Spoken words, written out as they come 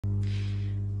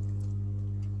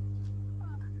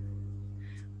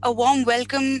A warm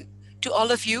welcome to all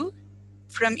of you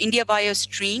from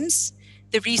IndiaBiostreams,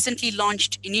 the recently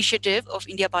launched initiative of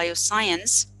India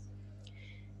Bioscience.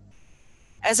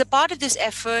 As a part of this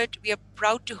effort, we are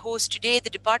proud to host today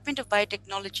the Department of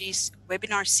Biotechnology's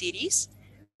webinar series,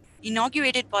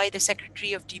 inaugurated by the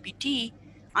Secretary of DBT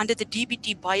under the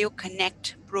DBT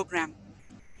BioConnect program.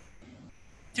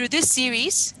 Through this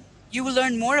series, you will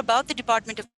learn more about the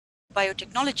Department of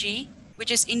Biotechnology, which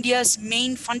is India's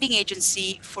main funding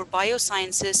agency for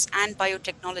biosciences and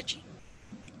biotechnology.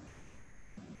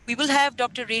 We will have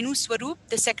Dr. Renu Swaroop,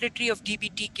 the Secretary of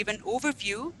DBT, give an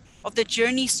overview of the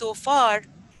journey so far,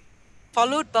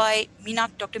 followed by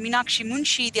Dr. Meenakshi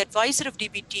Munshi, the advisor of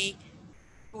DBT,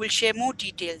 who will share more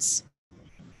details.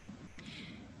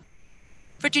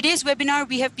 For today's webinar,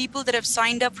 we have people that have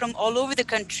signed up from all over the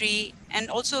country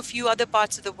and also a few other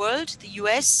parts of the world, the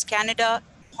US, Canada,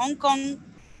 Hong Kong,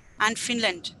 and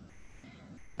Finland.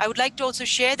 I would like to also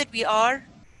share that we are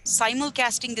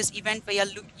simulcasting this event via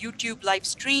YouTube live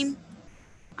stream.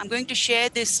 I'm going to share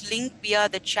this link via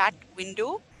the chat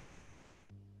window.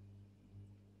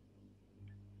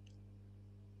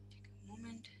 Take a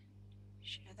moment,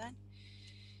 share that.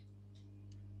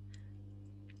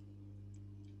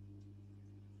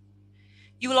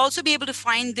 You will also be able to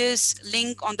find this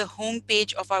link on the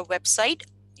homepage of our website,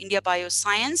 India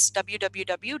Bioscience,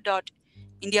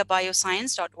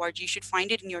 www.indiabioscience.org. You should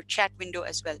find it in your chat window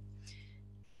as well.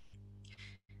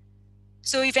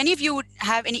 So if any of you would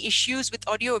have any issues with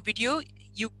audio or video,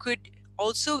 you could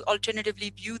also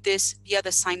alternatively view this via the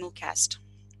simulcast.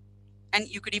 And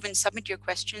you could even submit your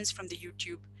questions from the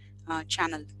YouTube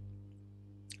channel.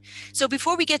 So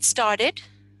before we get started,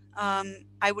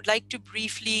 I would like to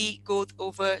briefly go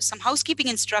over some housekeeping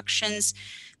instructions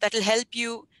that will help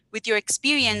you with your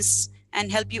experience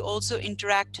and help you also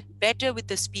interact better with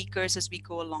the speakers as we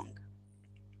go along.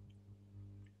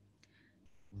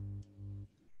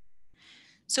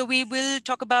 So we will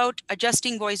talk about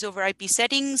adjusting voice over IP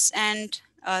settings and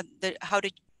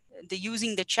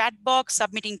using the chat box,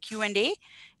 submitting Q&A,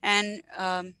 and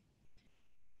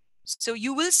so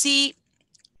you will see,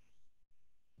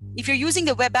 if you're using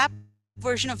the web app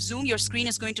version of Zoom, your screen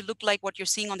is going to look like what you're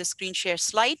seeing on the screen share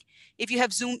slide. If you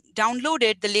have Zoom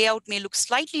downloaded, the layout may look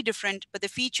slightly different, but the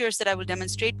features that I will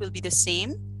demonstrate will be the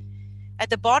same. At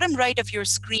the bottom right of your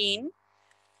screen,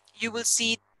 you will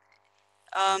see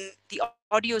the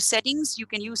audio settings. You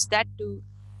can use that to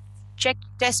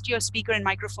test your speaker and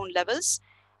microphone levels.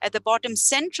 At the bottom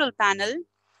central panel,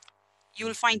 you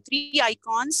will find three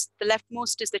icons. The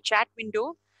leftmost is the chat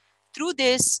window. Through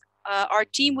this, our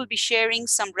team will be sharing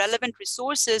some relevant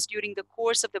resources during the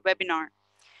course of the webinar.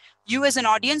 You as an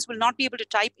audience will not be able to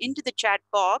type into the chat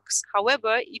box.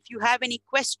 However, if you have any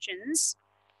questions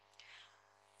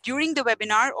during the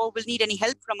webinar or will need any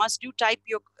help from us, do type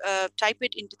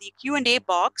it into the Q&A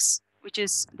box, which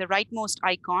is the rightmost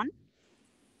icon.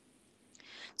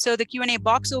 So the Q&A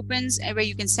box opens where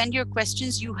you can send your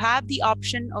questions. You have the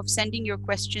option of sending your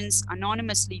questions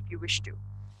anonymously if you wish to.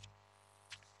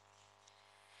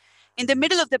 In the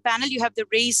middle of the panel, you have the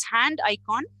raise hand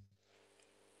icon.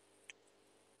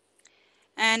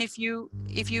 And if you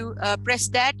press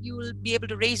that, you will be able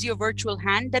to raise your virtual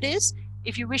hand. That is,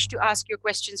 if you wish to ask your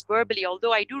questions verbally,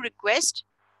 although I do request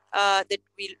that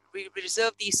we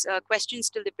reserve these questions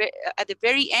till at the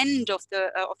very end of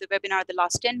the webinar, the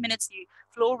last 10 minutes, the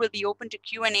floor will be open to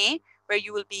Q&A, where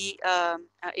you will be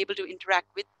able to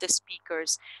interact with the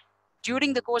speakers.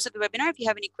 During the course of the webinar, if you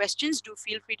have any questions, do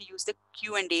feel free to use the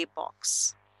Q&A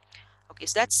box. Okay,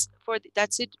 so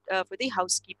that's it for the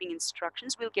housekeeping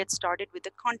instructions. We'll get started with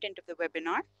the content of the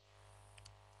webinar.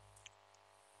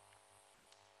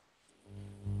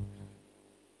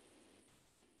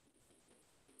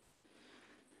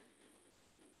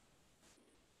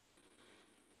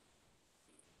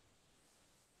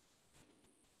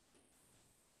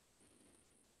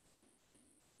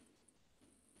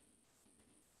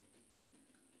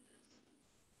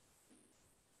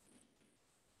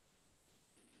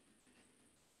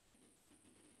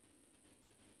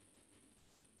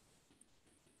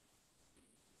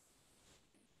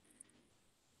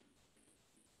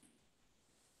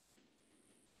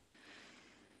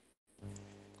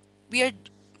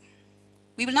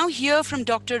 We will now hear from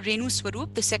Dr. Renu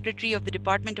Swaroop, the Secretary of the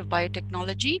Department of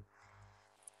Biotechnology,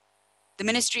 the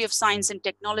Ministry of Science and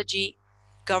Technology,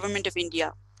 Government of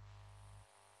India.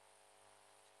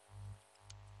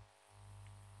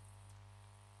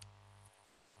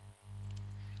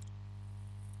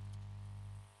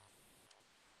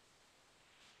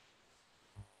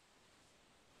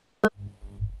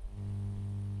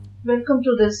 Welcome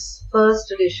to this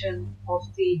first edition of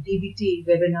the DBT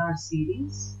webinar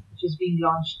series, which is being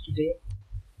launched today.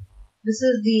 This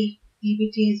is the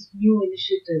DBT's new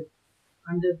initiative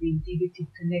under the DBT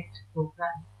Connect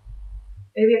program,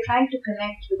 where we are trying to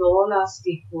connect with all our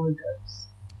stakeholders,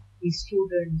 the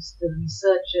students, the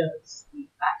researchers, the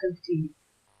faculty,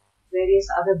 various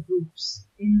other groups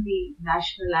in the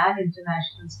national and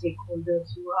international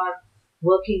stakeholders who are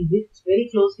working very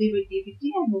closely with DBT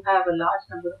and who have a large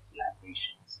number of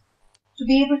collaborations. To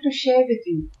be able to share with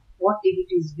you what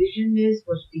DBT's vision is,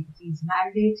 what DBT's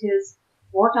mandate is,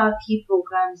 what our key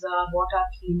programs are, what our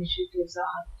key initiatives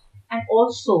are, and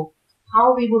also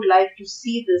how we would like to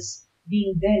see this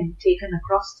being then taken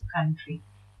across the country,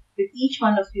 with each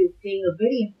one of you playing a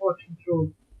very important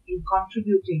role in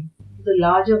contributing to the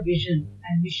larger vision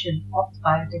and mission of the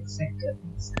biotech sector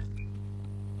in this country.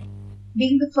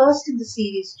 Being the first in the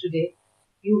series today,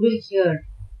 you will hear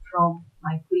from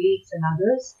my colleagues and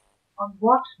others on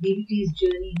what DBT's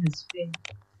journey has been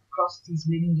across these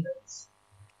many years.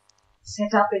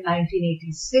 Set up in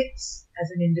 1986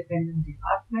 as an independent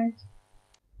department,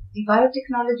 the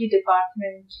biotechnology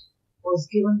department was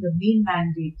given the main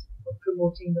mandate of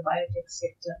promoting the biotech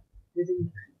sector within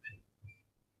the country.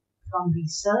 From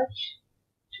research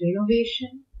to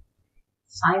innovation,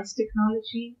 science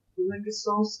technology, human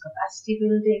resource, capacity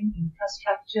building,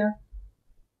 infrastructure,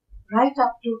 right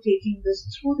up to taking this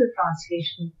through the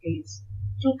translational phase,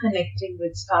 to connecting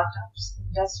with startups,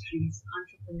 industries,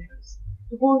 entrepreneurs,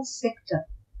 the whole sector.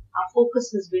 Our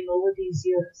focus has been over these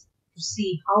years to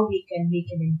see how we can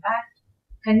make an impact,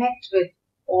 connect with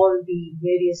all the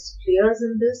various players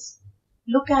in this,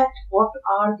 look at what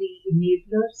are the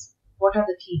enablers, what are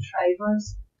the key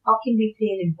drivers, how can we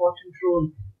play an important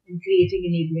role in creating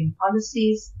enabling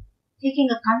policies, taking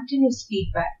a continuous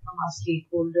feedback from our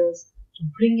stakeholders to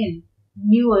bring in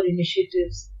newer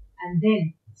initiatives and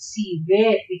then see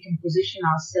where we can position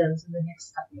ourselves in the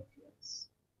next couple of years.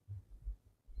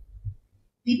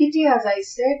 DBT, as I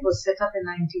said, was set up in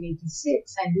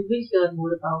 1986, and you will hear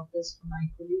more about this from my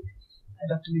colleague,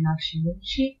 Dr. Meenakshi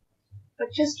Munshi.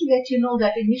 But just to let you know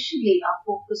that initially our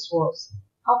focus was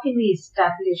how can we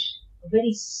establish a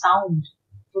very sound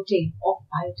footing of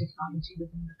biotechnology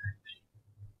within the country.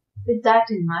 With that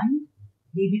in mind,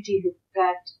 DBT looked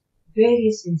at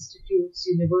various institutes,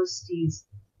 universities,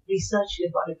 research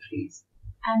laboratories,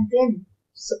 and then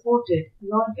supported a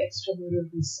lot of extramural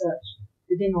research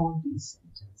within all these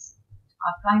centers.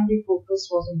 Our primary focus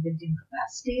was on building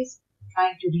capacities,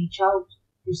 trying to reach out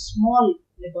to small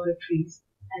laboratories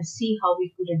and see how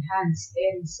we could enhance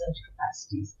their research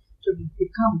capacities to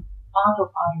become part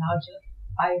of our larger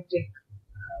biotech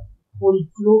whole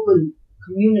global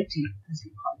community, as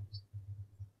we call it.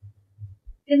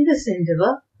 In this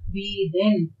endeavor, we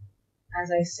then, as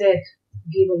I said,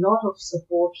 gave a lot of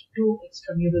support to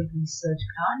extramural research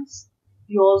grants.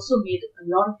 We also made a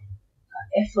lot of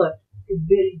effort to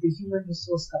build the human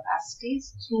resource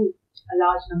capacities through a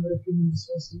large number of human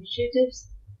resource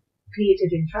initiatives,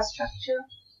 created infrastructure,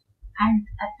 and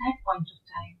at that point of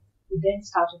time, we then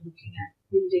started looking at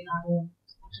building our own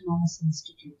autonomous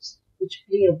institutes, which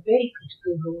play a very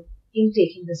critical role in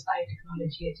taking this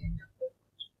biotechnology agenda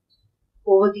forward.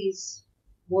 Over these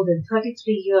more than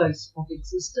 33 years of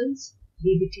existence,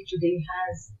 DBT today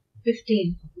has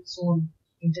 15 of its own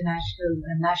international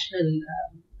and national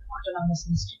autonomous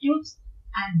institutes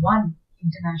and one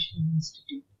international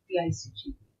institute, the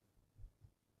ICGP.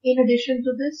 In addition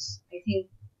to this, I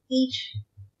think each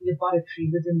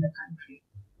laboratory within the country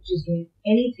which is doing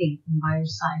anything in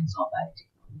bioscience or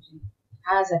biotechnology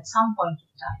has at some point of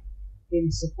time been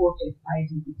supported by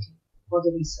DBT for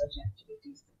the research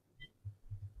activities that we do.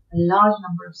 A large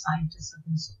number of scientists have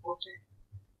been supported.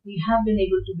 We have been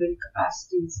able to build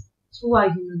capacities through our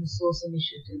human resource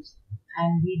initiatives,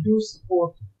 and we do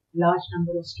support a large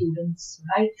number of students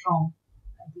right from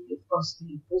of course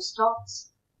the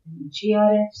postdocs, the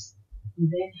GRFs. We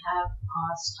then have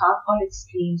our star college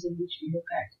streams in which we look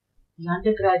at the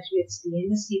undergraduates, the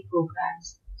MSc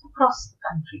programs across the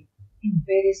country in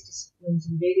various disciplines,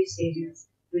 in various areas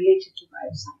related to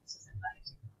biosciences and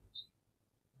biotechnology.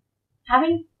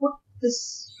 Having put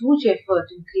this huge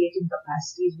effort in creating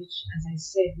capacities, which, as I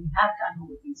said, we have done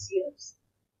over these years,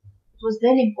 it was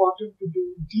then important to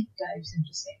do deep dives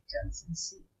into sectors and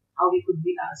see how we could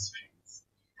build our strengths.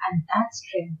 And that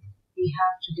strength we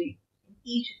have today in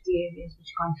each of the areas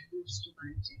which contributes to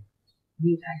biotech,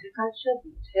 be it agriculture,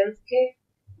 be it healthcare,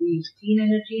 be it clean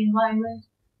energy environment,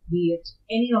 be it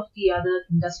any of the other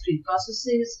industrial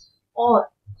processes,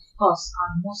 or, of course,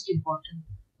 our most important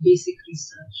basic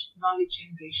research, knowledge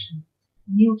generation,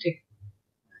 new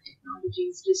technology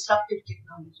technologies, disruptive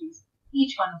technologies,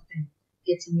 each one of them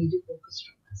gets a major focus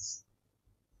from us.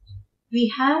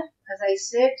 We have, as I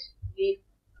said, made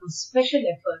a special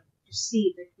effort to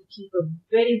see that we keep a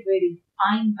very, very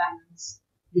fine balance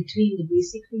between the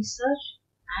basic research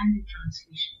and the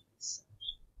translational research.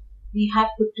 We have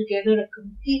put together a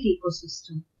complete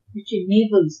ecosystem which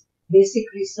enables basic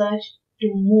research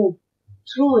to move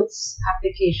through its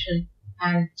application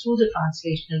and through the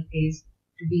translational phase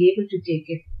to be able to take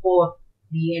it for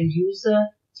the end user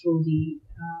through the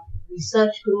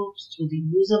research groups, through the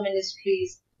user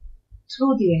ministries,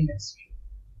 through the industry.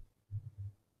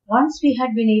 Once we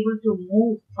had been able to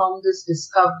move from this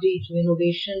discovery to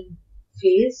innovation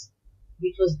phase,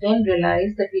 it was then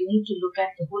realized that we need to look at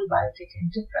the whole biotech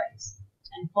enterprise.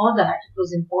 And for that, it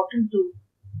was important to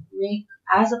make,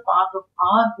 as a part of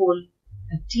our whole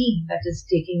team that is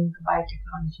taking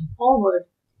biotechnology forward,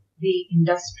 the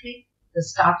industry, the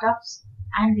startups,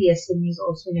 and the SMEs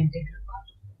also an integral part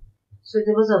of it. So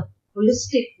there was a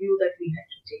holistic view that we had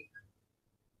to take.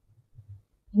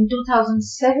 In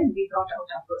 2007, we brought out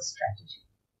our first strategy,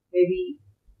 where we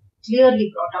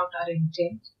clearly brought out our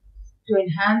intent to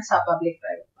enhance our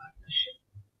public-private partnership,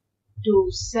 to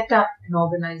set up an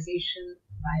organization,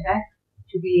 BIRAC,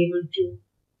 to be able to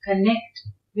connect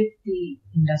with the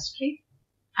industry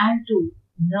and to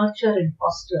nurture and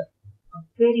foster a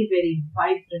very, very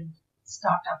vibrant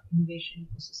startup innovation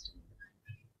ecosystem in the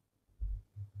country.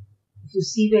 If you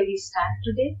see where we stand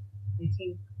today, I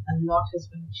think a lot has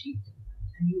been achieved,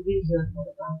 and you will hear more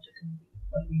about it in the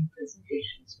following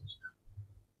presentations which come.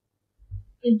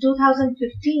 In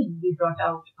 2015, we brought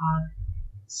out our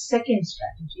second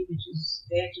strategy, which is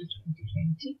there till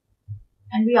 2020,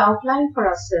 and we outlined for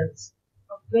ourselves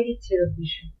a very clear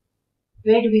vision.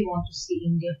 Where do we want to see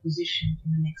India positioned in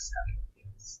the next couple of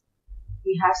years?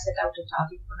 We have set out a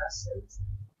target for ourselves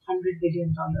of $100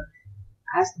 billion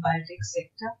as the biotech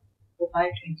sector by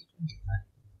 2025.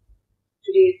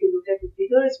 Today, if you look at the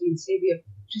figures, we'll say we have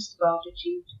just about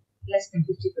achieved less than 50%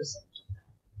 of that.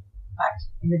 But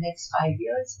in the next 5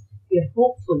 years, we are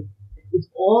hopeful that with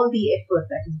all the effort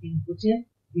that is being put in,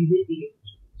 we will be able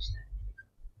to reach that figure.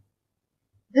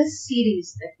 This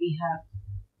series that we have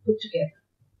put together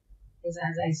is,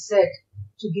 as I said,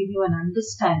 to give you an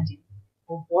understanding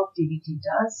of what DBT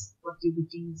does, what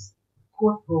DBT's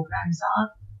core programs are,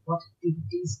 what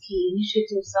DBT's key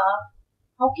initiatives are,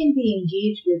 how can we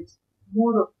engage with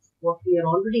more of what we are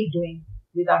already doing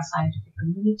with our scientific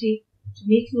community to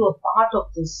make you a part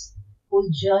of this whole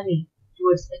journey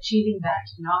towards achieving that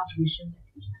large vision that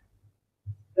we have.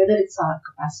 Whether it's our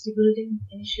capacity building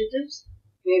initiatives,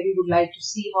 where we would like to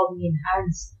see how we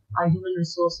enhance our human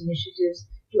resource initiatives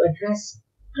to address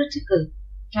critical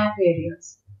gap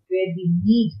areas where we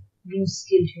need new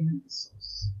skilled human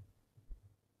resource.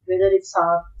 Whether it's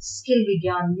our Skill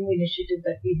Vigyan new initiative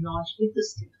that we've launched with the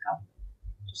state government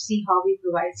to see how we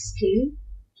provide skilling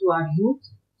to our youth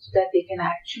so that they can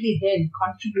actually then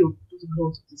contribute to the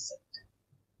growth of the sector.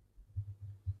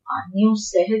 Our new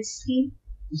SAHAJ scheme,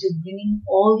 which is bringing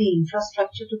all the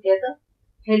infrastructure together,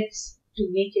 helps to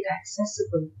make it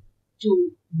accessible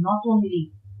to not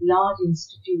only large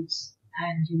institutes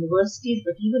and universities,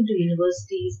 but even to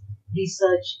universities,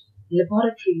 research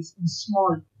laboratories in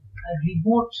small,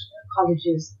 remote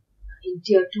colleges in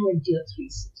Tier 2 and Tier 3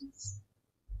 cities.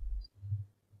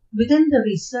 Within the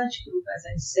research group, as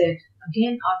I said,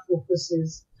 again, our focus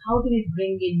is how do we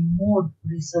bring in more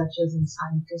researchers and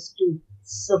scientists to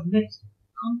submit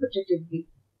competitively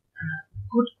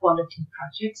good quality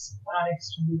projects for our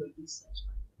extramural research.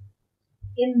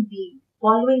 In the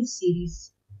following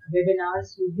series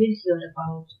webinars, you will hear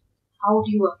about how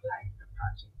do you apply for a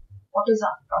project, what is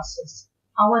our process,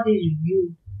 how are they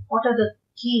reviewed, what are the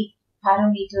key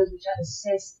parameters which are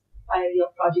assessed while your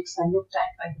projects are looked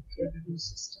at by the peer review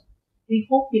system. We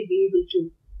hope we'll be able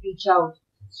to reach out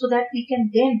so that we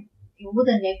can then, over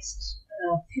the next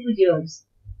few years,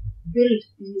 build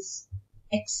these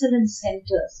excellent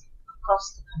centers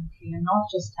across the country and not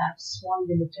just have small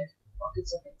limited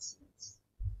pockets of excellence.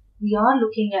 We are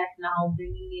looking at now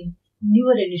bringing in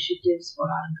newer initiatives for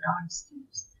our grant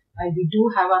schemes. While we do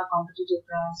have our competitive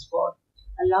grants for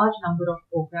a large number of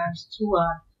programs through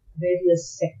our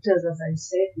various sectors, as I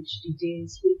said, which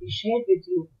details will be shared with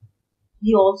you,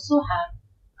 we also have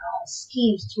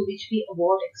schemes through which we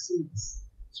award excellence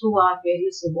through our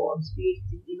various awards, be it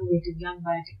the Innovative Young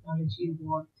Biotechnology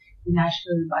Award, the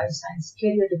National Bioscience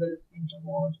Career Development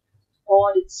Award,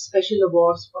 or its special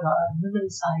awards for our women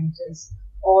scientists,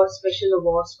 or special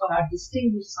awards for our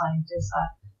distinguished scientists, our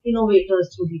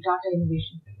innovators through the Tata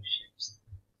Innovation Fellowships.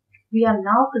 We are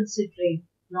now considering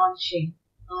launching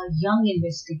a Young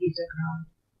Investigator Grant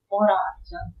for our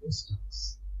young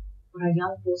postdocs. For our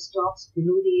young postdocs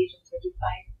below the age of 35,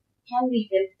 can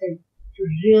we help them to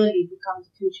really become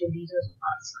the future leaders of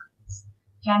our science?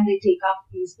 Can they take up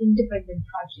these independent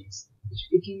projects which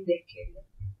begin their career?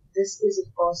 This is, of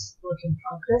course, work in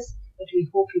progress, but we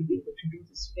hope we'll be able to do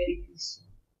this very, very soon.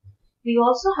 We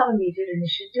also have a major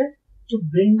initiative to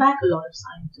bring back a lot of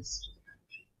scientists to the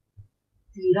country.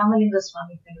 The Ramalinga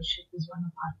Swami Fellowship is one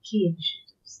of our key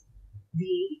initiatives.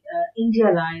 The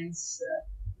India Alliance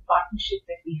partnership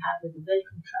that we have with the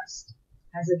Wellcome Trust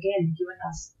has again given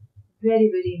us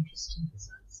very, very interesting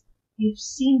results. We've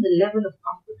seen the level of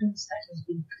competence that has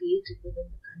been created within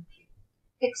the country.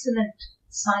 Excellent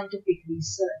scientific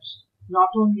research,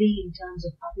 not only in terms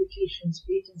of publications,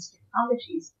 patents,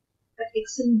 technologies, but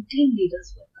excellent team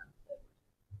leaders who have come forward.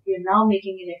 We are now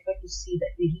making an effort to see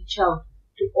that we reach out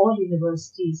to all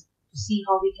universities to see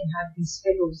how we can have these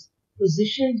fellows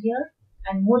positioned here,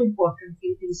 and more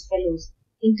importantly, these fellows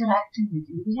interacting with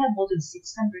you. We have more than 600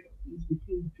 of these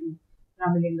between the two,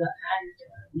 Ramalinga and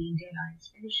the India Alliance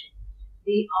Fellowship.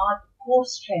 They are the core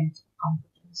strength of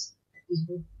competence that we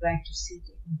would like to see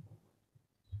taken forward.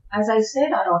 As I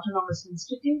said, our autonomous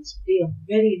institutes play a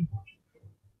very important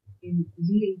role in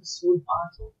leading the whole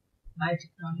path of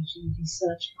biotechnology,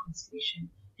 research, translation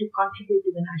to contribute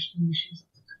to the national missions of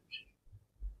the country.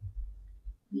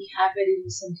 We have very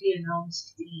recently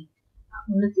announced the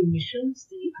Unnati missions,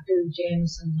 the Atal Jain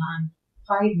Anusandhan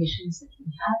 5 missions that we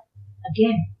have,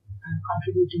 again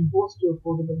contributing both to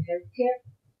affordable healthcare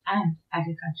and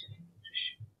agriculture and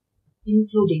nutrition,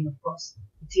 including, of course,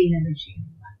 the clean energy and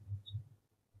environment.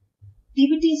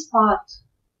 DBT's path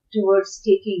towards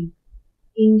taking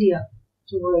India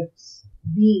towards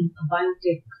being a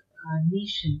biotech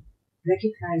nation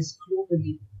recognized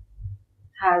globally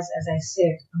has, as I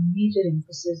said, a major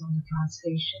emphasis on the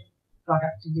translation,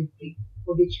 product delivery,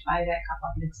 for which BIRAC,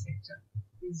 our public sector,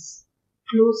 is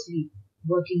closely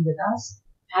working with us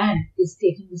and is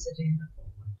taking this agenda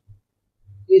forward.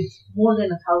 With more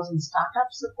than 1,000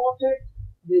 startups supported,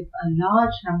 with a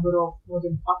large number of more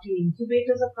than 40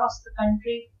 incubators across the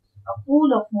country, a pool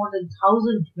of more than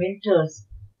 1,000 mentors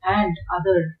and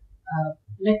other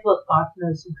network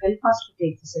partners who help us to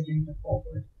take this agenda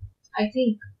forward, I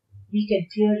think we can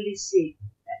clearly say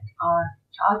that our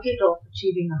target of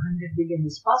achieving 100 billion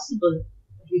is possible,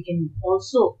 but we can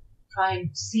also try and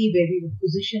see where we would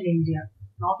position India,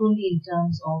 not only in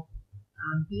terms of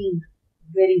being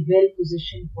very well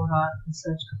positioned for our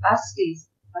research capacities,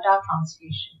 but our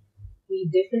translation. We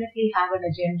definitely have an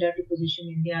agenda to position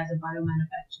India as a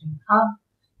biomanufacturing hub.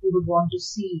 We would want to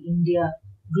see India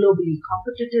globally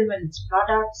competitive in its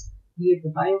products, be it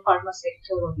the biopharma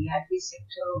sector or the agri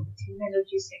sector or the clean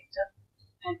energy sector.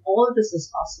 And all this is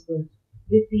possible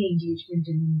with the engagement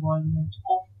and involvement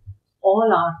of all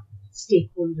our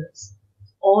stakeholders,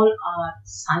 all our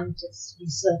scientists,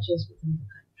 researchers within the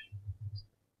country.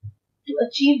 To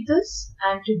achieve this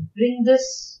and to bring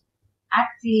this at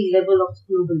the level of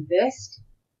global best,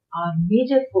 our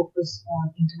major focus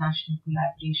on international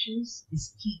collaborations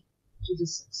is key to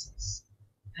this success.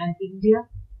 And India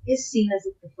is seen as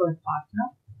a preferred partner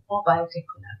for biotech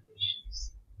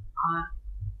collaborations. Our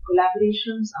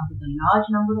collaborations are with a large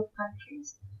number of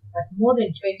countries, but more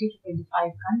than 20 to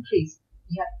 25 countries,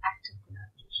 we have active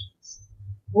collaborations,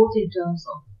 both in terms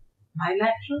of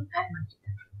bilateral and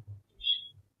multilateral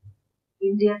cooperation.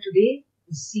 India today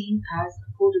is seen as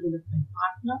a co-development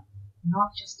partner,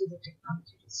 not just as a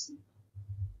technology receiver.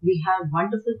 We have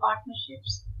wonderful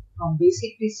partnerships from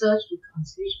basic research to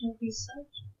translational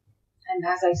research, and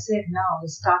as I said now, the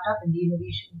startup and the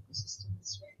innovation ecosystem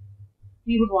as well.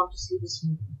 We would want to see this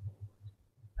moving forward.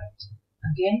 But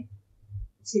again,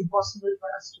 it's impossible for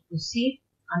us to proceed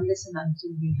unless and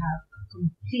until we have a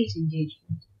complete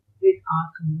engagement with our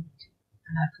community,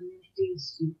 and our community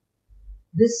is you.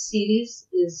 This series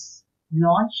is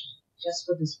launched just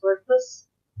for this purpose,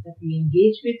 that we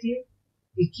engage with you.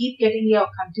 We keep getting your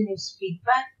continuous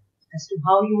feedback as to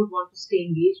how you would want to stay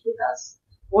engaged with us.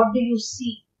 What do you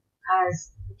see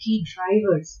as the key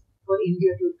drivers for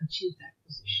India to achieve that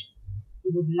position?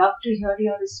 We would love to hear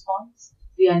your response.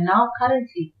 We are now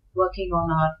currently working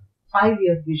on our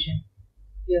 5-year vision.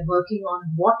 We are working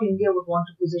on what India would want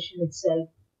to position itself,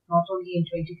 not only in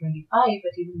 2025,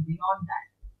 but even beyond that.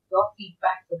 Your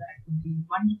feedback for that would be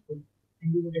wonderful, and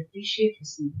we would appreciate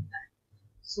receiving that.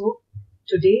 So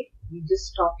today, we just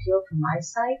stop here from my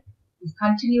side. We'll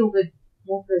continue with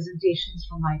more presentations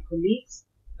from my colleagues,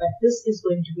 but this is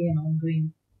going to be an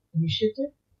ongoing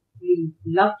initiative. We'd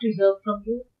love to hear from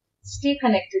you. Stay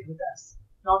connected with us,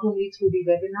 not only through the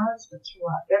webinars, but through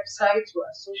our website, through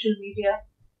our social media,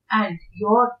 and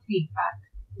your feedback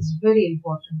is very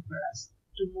important for us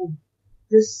to move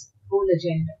this whole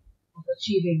agenda of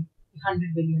achieving the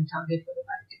 100 billion target for the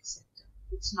biotech sector.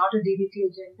 It's not a DBT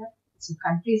agenda, it's a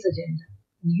country's agenda.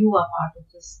 And you are part of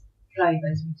this drive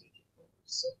as we take it forward.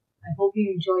 So I hope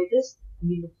you enjoy this and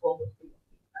we look forward to your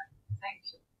feedback. Thank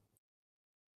you.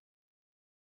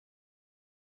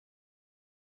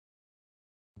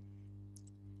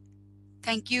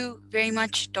 Thank you very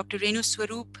much, Dr. Renu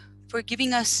Swaroop, for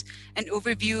giving us an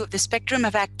overview of the spectrum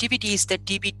of activities that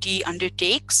DBT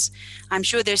undertakes. I'm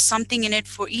sure there's something in it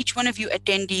for each one of you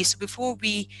attendees. So before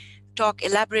we talk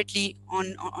elaborately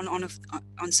on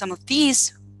some of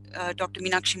these, Dr.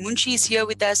 Meenakshi Munshi is here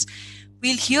with us.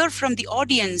 We'll hear from the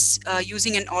audience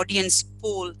using an audience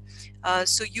poll. I'll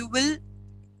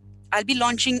be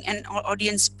launching an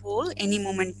audience poll any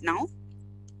moment now.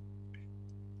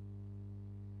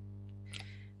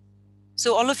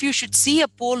 So all of you should see a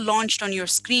poll launched on your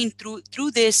screen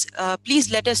through this. Please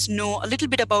let us know a little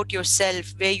bit about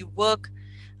yourself, where you work,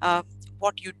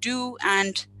 what you do,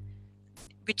 and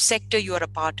which sector you are a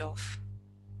part of.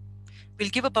 We'll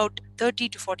give about 30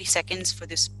 to 40 seconds for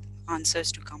these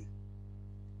answers to come.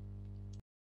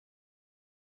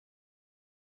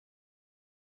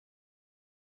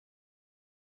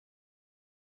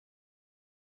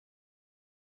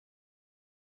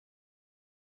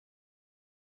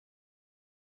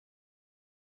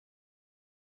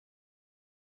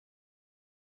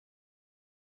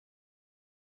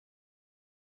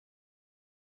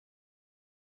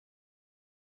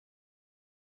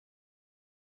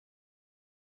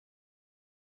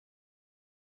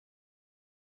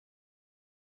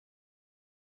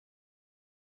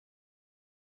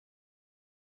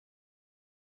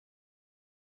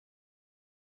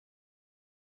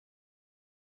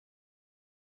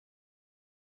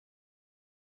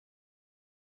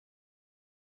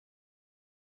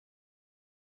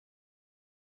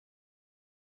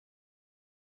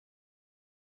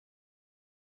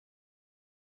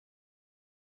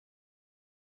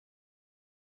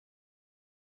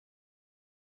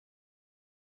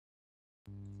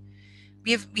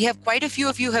 We have quite a few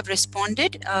of you have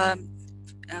responded.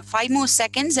 5 more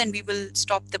seconds and we will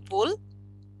stop the poll.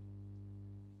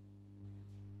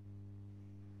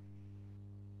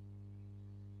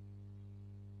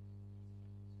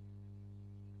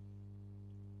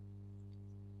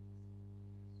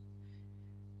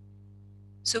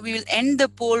 So we will end the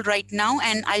poll right now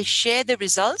and I'll share the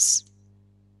results.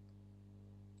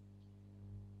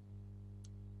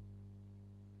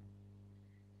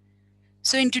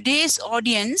 So in today's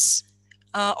audience,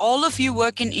 all of you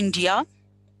work in India,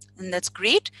 and that's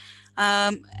great.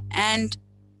 And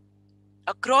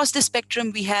across the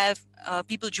spectrum, we have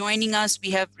people joining us.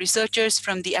 We have researchers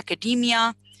from the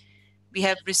academia. We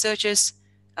have researchers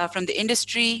from the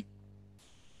industry.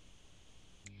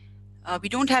 We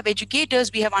don't have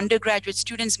educators. We have undergraduate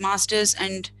students, masters,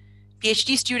 and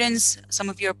PhD students. Some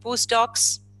of you are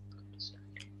postdocs.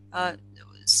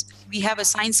 We have a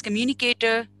science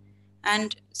communicator,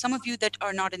 and some of you that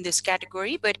are not in this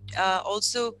category, but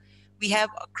also we have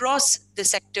across the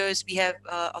sectors, we have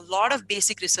a lot of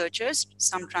basic researchers,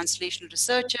 some translational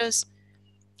researchers,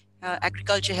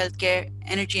 agriculture, healthcare,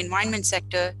 energy, environment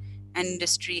sector, and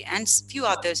industry, and a few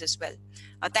others as well.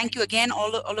 Thank you again,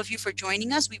 all of you for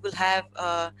joining us. We will have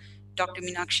Dr.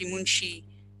 Meenakshi Munshi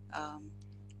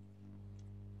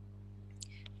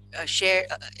share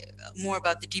more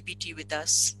about the DBT with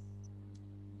us.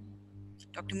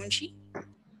 Dr. Munshi?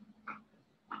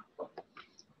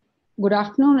 Good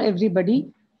afternoon,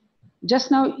 everybody.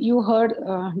 Just now you heard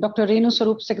Dr. Renu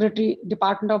Swaroop, Secretary,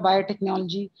 Department of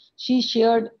Biotechnology. She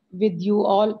shared with you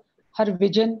all her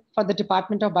vision for the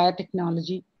Department of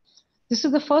Biotechnology. This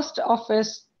is the first of a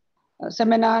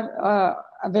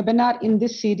webinar in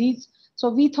this series. So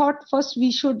we thought first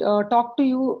we should talk to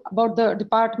you about the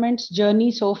department's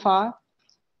journey so far.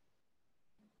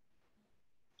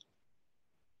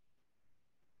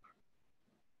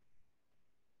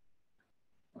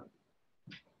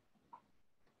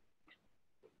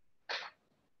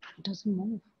 It doesn't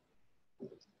move.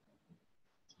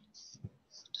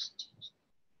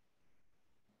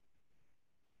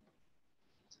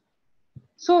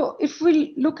 So if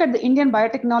we look at the Indian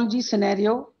biotechnology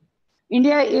scenario,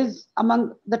 India is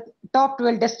among the top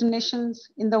 12 destinations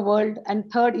in the world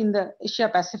and third in the Asia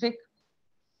Pacific.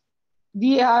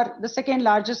 We are the second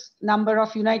largest number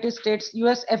of United States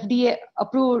US FDA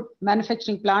approved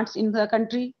manufacturing plants in the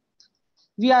country.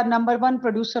 We are number one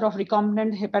producer of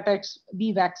recombinant hepatitis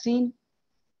B vaccine.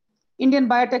 Indian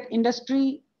biotech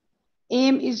industry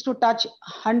aim is to touch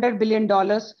 $100 billion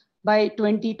by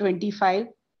 2025.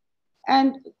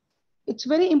 And it's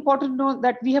very important to know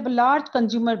that we have a large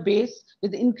consumer base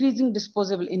with increasing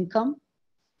disposable income.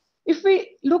 If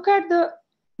we look at the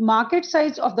market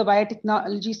size of the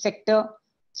biotechnology sector,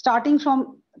 starting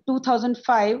from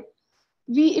 2005,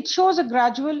 it shows a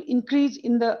gradual increase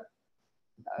in the,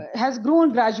 has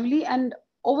grown gradually. And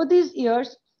over these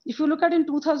years, if you look at in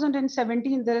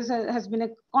 2017, has been a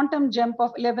quantum jump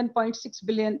of 11.6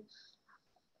 billion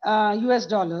US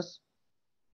dollars.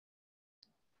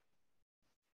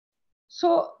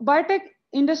 So biotech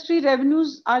industry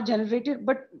revenues are generated,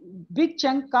 but big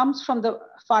chunk comes from the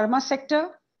pharma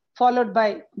sector, followed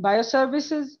by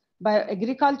bioservices,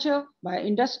 bioagriculture,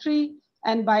 bioindustry,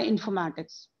 and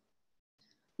bioinformatics.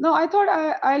 Now, I thought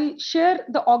I'll share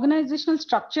the organizational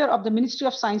structure of the Ministry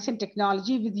of Science and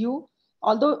Technology with you,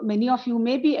 although many of you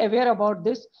may be aware about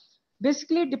this.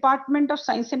 Basically, Department of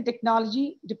Science and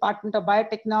Technology, Department of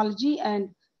Biotechnology, and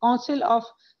Council of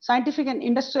Scientific and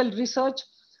Industrial Research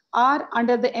are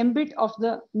under the ambit of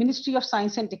the Ministry of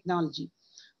Science and Technology.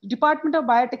 The Department of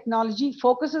Biotechnology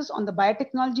focuses on the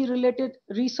biotechnology related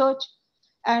research,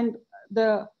 and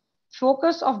the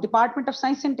focus of Department of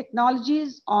Science and Technology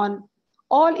is on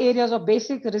all areas of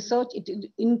basic research.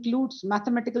 It includes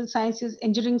mathematical sciences,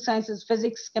 engineering sciences,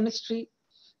 physics, chemistry.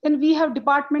 Then we have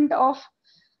Department of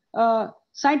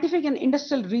Scientific and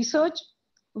Industrial Research,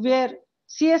 where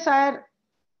CSIR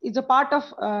is a part of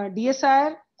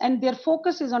DSIR, and their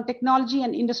focus is on technology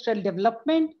and industrial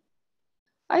development.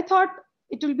 I thought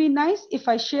it will be nice if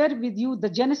I share with you the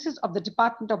genesis of the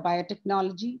Department of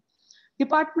Biotechnology.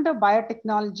 Department of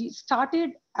Biotechnology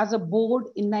started as a board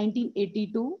in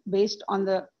 1982 based on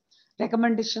the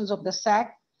recommendations of the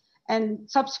SAC, and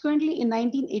subsequently in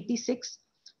 1986,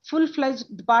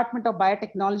 full-fledged Department of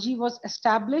Biotechnology was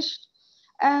established,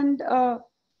 and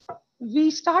we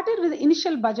started with an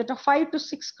initial budget of 5 to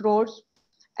 6 crores.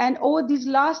 And over these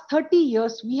last 30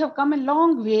 years, we have come a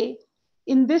long way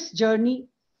in this journey.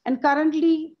 And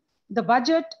currently, the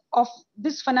budget of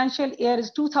this financial year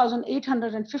is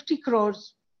 2,850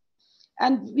 crores.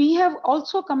 And we have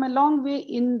also come a long way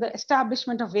in the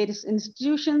establishment of various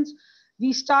institutions.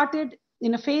 We started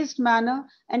in a phased manner,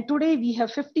 and today we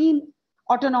have 15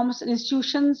 autonomous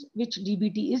institutions which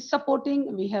DBT is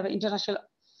supporting. We have international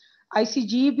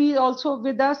ICGB also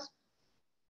with us.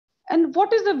 And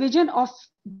what is the vision of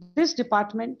this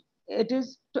department? It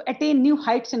is to attain new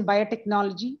heights in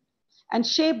biotechnology and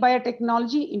shape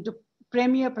biotechnology into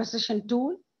premier precision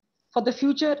tool for the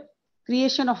future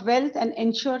creation of wealth and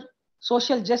ensure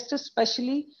social justice,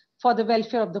 especially for the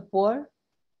welfare of the poor.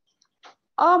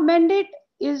 Our mandate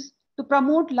is to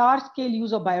promote large-scale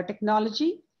use of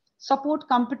biotechnology, support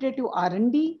competitive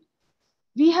R&D.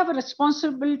 We have a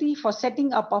responsibility for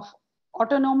setting up of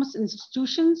autonomous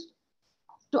institutions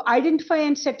to identify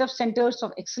and set up centers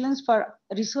of excellence for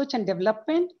research and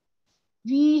development.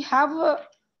 We have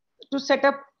to set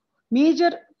up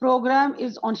major program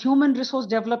is on human resource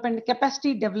development,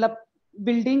 capacity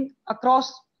building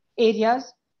across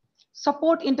areas,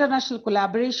 support international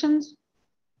collaborations,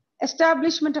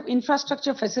 establishment of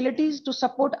infrastructure facilities to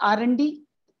support R&D,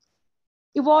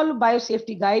 evolve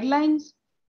biosafety guidelines,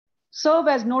 serve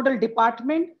as nodal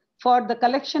department for the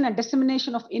collection and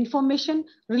dissemination of information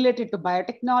related to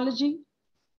biotechnology.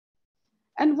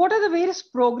 And what are the various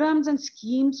programs and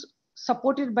schemes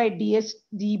supported by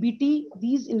DBT?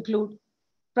 These include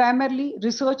primarily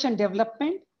research and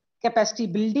development, capacity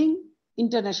building,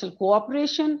 international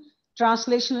cooperation,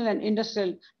 translational and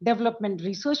industrial development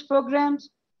research programs,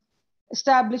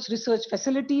 established research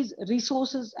facilities,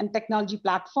 resources, and technology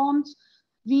platforms.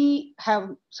 We have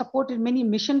supported many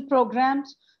mission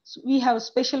programs. We have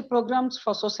special programs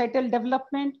for societal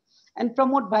development and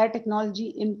promote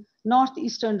biotechnology in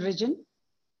Northeastern region.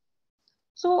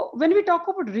 So when we talk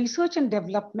about research and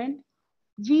development,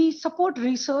 we support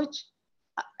research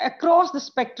across the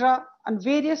spectra on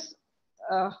various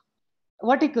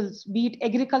verticals, be it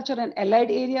agriculture and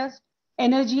allied areas,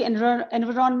 energy,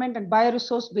 environment and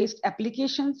bioresource-based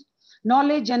applications,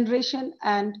 knowledge generation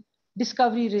and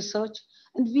discovery research.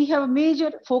 And we have a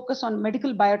major focus on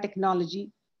medical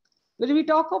biotechnology. When we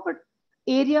talk about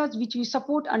areas which we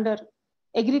support under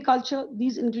agriculture,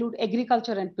 these include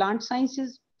agriculture and plant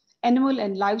sciences, animal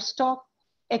and livestock,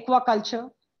 aquaculture.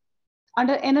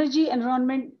 Under energy,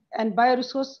 environment, and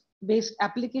bioresource-based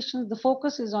applications, the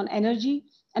focus is on energy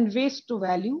and waste to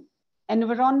value,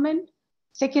 environment,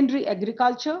 secondary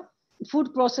agriculture,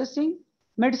 food processing,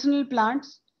 medicinal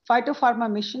plants,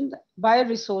 phytopharma mission,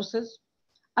 bioresources.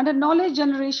 Under knowledge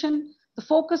generation, the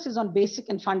focus is on basic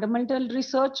and fundamental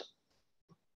research,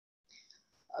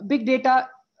 big data,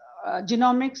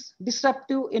 genomics,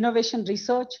 disruptive innovation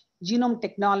research, genome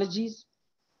technologies.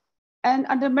 And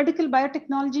under medical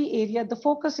biotechnology area, the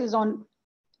focus is on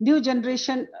new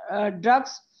generation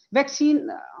drugs, vaccine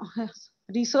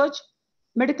research,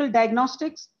 medical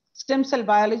diagnostics, stem cell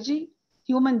biology,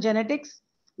 human genetics,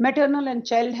 maternal and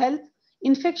child health,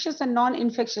 infectious and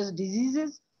non-infectious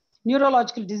diseases,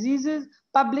 neurological diseases,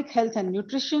 public health and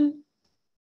nutrition.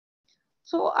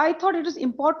 So I thought it is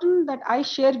important that I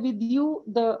share with you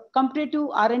the comparative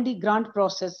R&D grant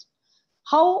process,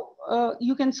 how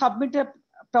you can submit a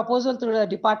proposal through the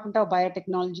Department of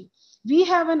Biotechnology. We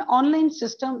have an online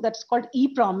system that's called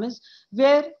ePromise,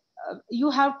 where you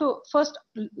have to first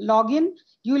log in.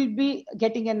 You will be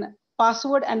getting a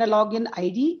password and a login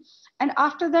ID. And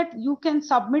after that, you can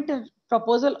submit a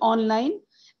proposal online.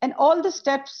 And all the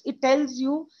steps it tells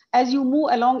you as you move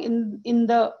along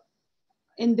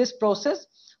in this process.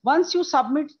 Once you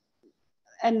submit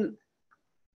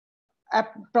a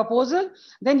proposal,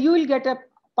 then you will get a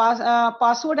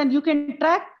password, and you can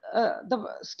track the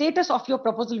status of your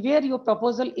proposal, where your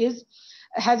proposal is,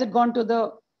 has it gone to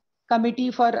the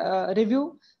committee for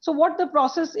review. So what the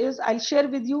process is, I'll share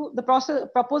with you. The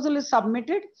proposal is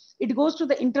submitted, it goes to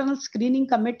the internal screening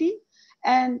committee,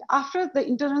 and after the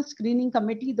internal screening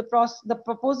committee, the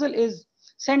proposal is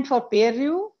sent for peer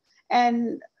review,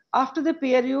 and after the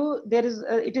peer review,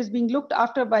 it is being looked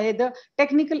after by the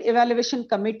technical evaluation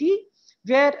committee,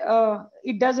 where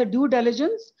it does a due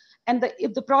diligence, and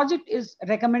if the project is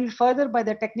recommended further by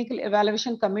the technical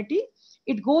evaluation committee,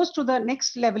 it goes to the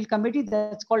next level committee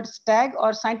that's called STAG,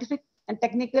 or Scientific and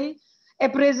Technical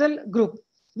Appraisal Group,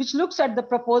 which looks at the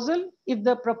proposal. If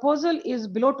the proposal is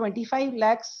below 25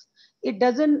 lakhs, it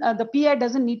doesn't, the PI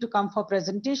doesn't need to come for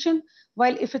presentation,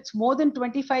 while if it's more than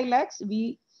 25 lakhs,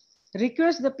 we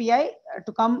request the PI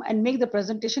to come and make the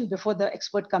presentation before the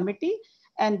expert committee.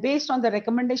 And based on the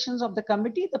recommendations of the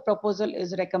committee, the proposal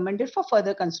is recommended for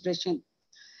further consideration.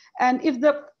 And if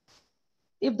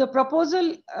the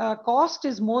proposal cost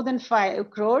is more than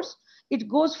 5 crores, it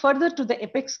goes further to the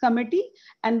Apex committee,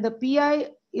 and the PI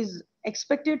is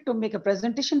expected to make a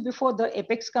presentation before the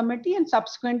Apex committee, and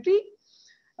subsequently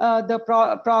the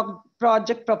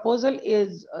project proposal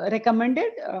is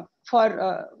recommended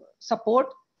for support.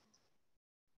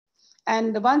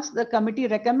 And once the committee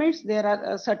recommends, there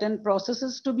are certain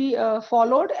processes to be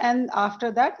followed, and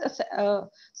after that, a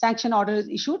sanction order is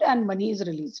issued and money is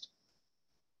released.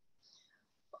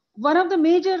 One of the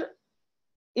major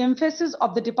emphasis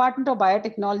of the Department of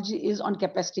Biotechnology is on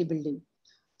capacity building.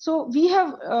 So we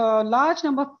have a large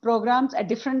number of programs at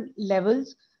different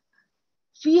levels.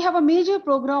 We have a major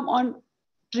program on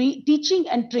teaching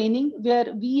and training,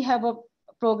 where we have a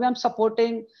program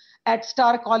supporting at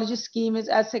Star Colleges scheme. Is,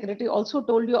 as Secretary also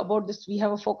told you about this, we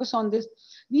have a focus on this.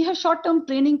 We have short-term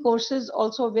training courses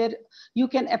also, where you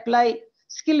can apply.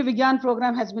 Skill Vigyan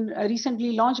program has been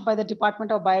recently launched by the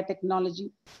Department of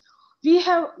Biotechnology. We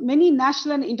have many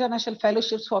national and international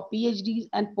fellowships for PhDs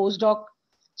and postdoc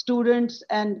students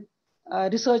and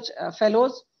research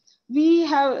fellows. We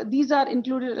have, these are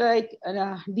included like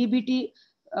DBT,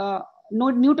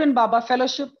 Newton Baba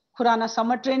Fellowship, Khurana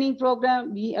Summer Training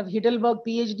Program. We have Heidelberg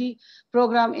PhD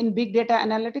program in Big Data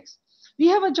Analytics. We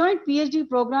have a joint PhD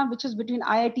program, which is between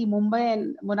IIT Mumbai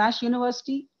and Monash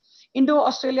University,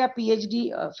 Indo-Australia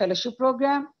PhD Fellowship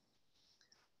Program.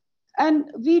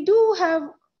 And we do have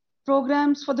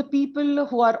programs for the people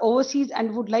who are overseas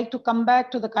and would like to come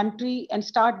back to the country and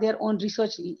start their own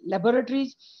research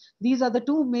laboratories. These are the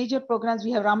two major programs.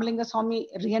 We have Ramalinga Swamy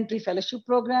Reentry Fellowship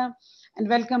Program and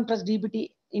Welcome Trust DBT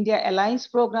India Alliance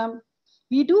Program.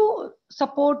 We do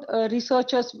support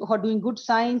researchers who are doing good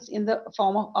science in the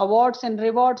form of awards and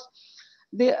rewards.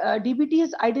 The DBT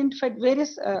has identified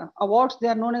various awards. They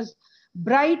are known as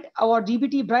Bright Award,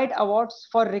 DBT Bright Awards,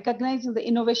 for recognizing the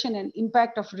innovation and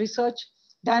impact of research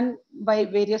done by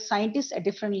various scientists at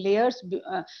different layers,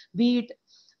 be it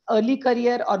early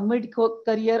career or mid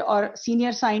career or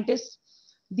senior scientists.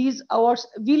 These awards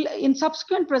will, in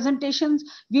subsequent presentations,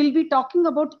 we'll be talking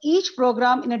about each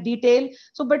program in a detail.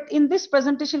 So, but in this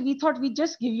presentation, we thought we'd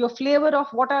just give you a flavor of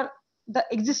what are the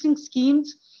existing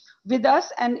schemes with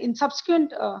us. And in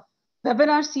subsequent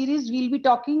webinar series, we'll be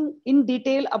talking in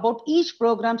detail about each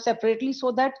program separately,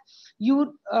 so that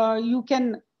you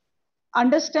can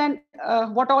understand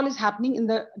what all is happening in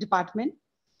the department.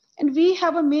 And we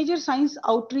have a major science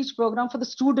outreach program for the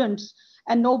students,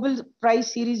 and Nobel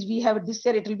Prize series we have this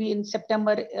year. It will be in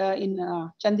September in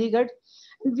Chandigarh.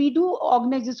 And we do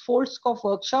organize these Foldscope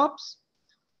workshops.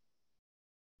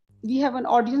 We have an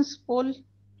audience poll.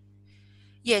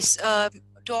 Yes,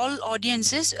 to all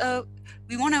audiences,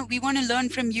 we wanna learn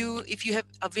from you if you have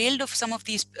availed of some of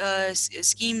these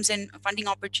schemes and funding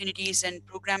opportunities and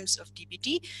programs of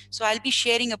DBT. So I'll be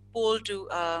sharing a poll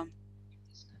to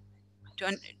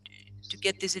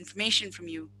get this information from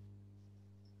you.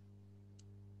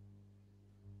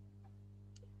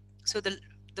 So the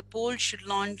poll should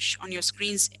launch on your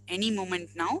screens any moment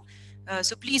now.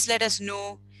 So please let us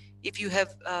know if you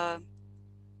have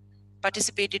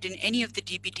participated in any of the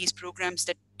DBT's programs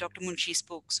that Dr. Munshi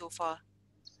spoke so far.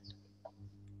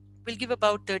 We'll give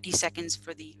about 30 seconds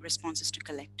for the responses to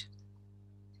collect.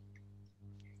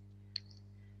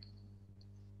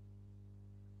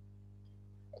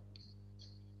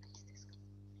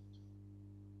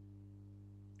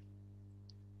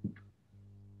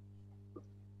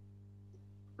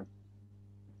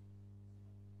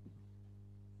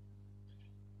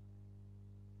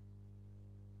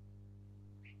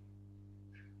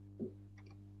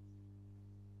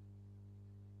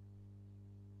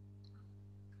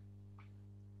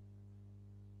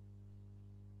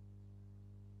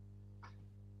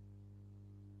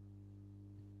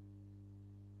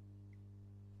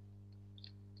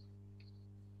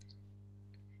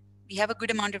 We have a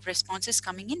good amount of responses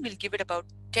coming in. We'll give it about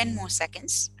 10 more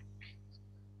seconds.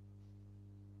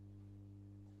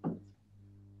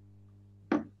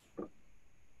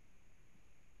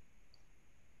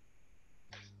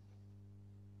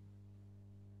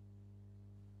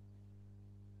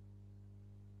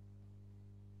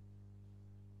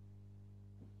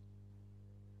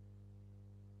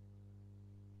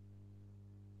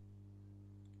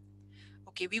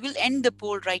 Okay, we will end the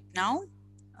poll right now.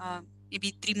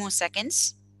 Maybe 3 more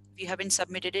seconds. If you haven't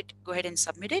submitted it, go ahead and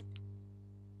submit it.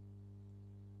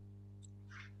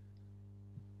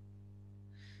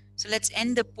 So let's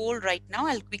end the poll right now.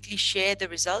 I'll quickly share the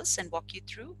results and walk you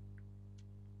through.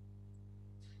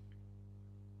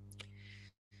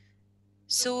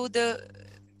 So the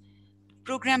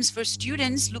programs for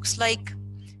students looks like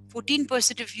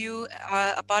 14% of you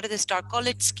are a part of the Star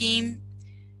College scheme.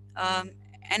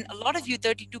 And a lot of you,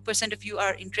 32% of you,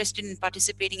 are interested in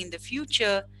participating in the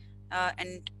future.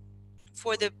 And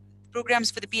for the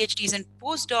programs for the PhDs and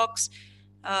postdocs,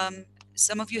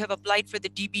 some of you have applied for the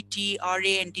DBT,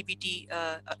 RA, and DBT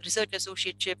Research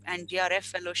Associateship and DRF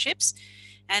fellowships.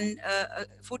 And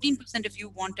 14% of you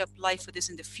want to apply for this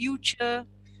in the future.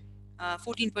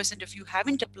 14% of you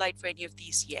haven't applied for any of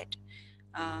these yet.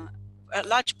 A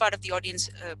large part of the audience,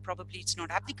 probably it's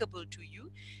not applicable to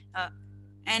you.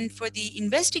 And for the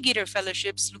investigator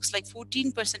fellowships, looks like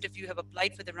 14% of you have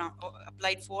applied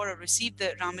for or received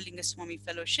the Ramalinga Swami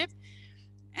Fellowship.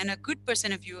 And a good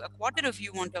percent of you, a quarter of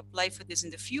you, want to apply for this in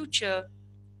the future.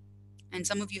 And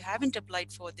some of you haven't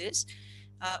applied for this.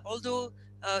 Although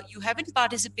you haven't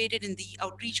participated in the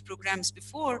outreach programs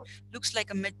before, looks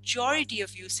like a majority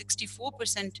of you,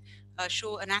 64%,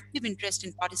 show an active interest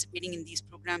in participating in these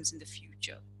programs in the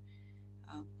future.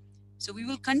 So we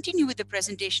will continue with the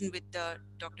presentation with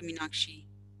Dr. Meenakshi.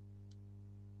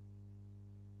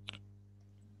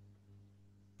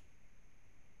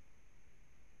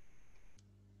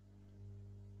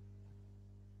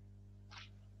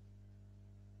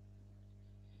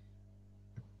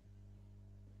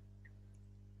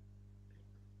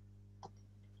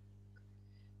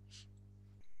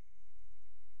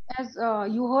 As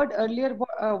you heard earlier,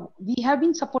 we have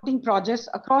been supporting projects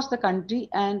across the country,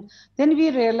 and then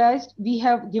we realized we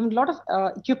have given a lot of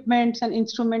equipments and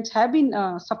instruments have been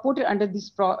supported under these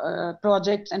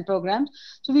projects and programs.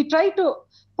 So we try to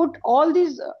put all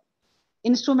these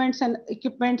instruments and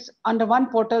equipments under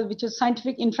one portal, which is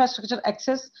Scientific Infrastructure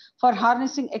Access for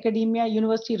Harnessing Academia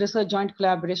University Research Joint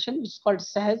Collaboration, which is called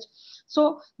SAHAJ.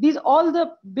 So these all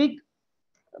the big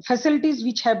facilities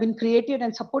which have been created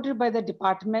and supported by the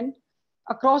department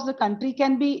across the country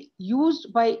can be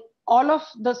used by all of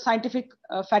the scientific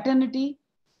fraternity.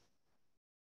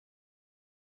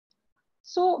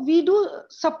 So we do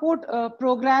support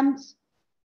programs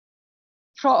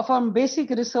from basic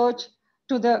research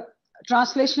to the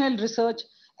translational research.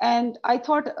 And I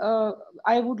thought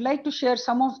I would like to share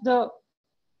some of the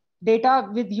data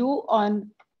with you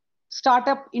on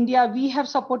Startup India. We have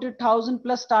supported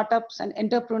 1,000+ startups and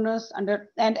entrepreneurs and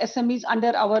SMEs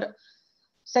under our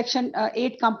Section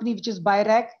 8 company, which is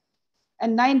BIRAC,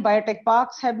 and 9 biotech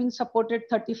parks have been supported,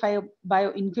 35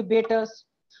 bio incubators.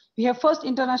 We have first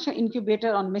international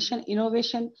incubator on mission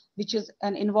innovation, which is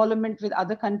an involvement with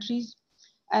other countries,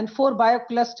 and 4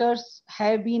 bioclusters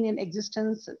have been in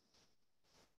existence.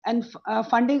 And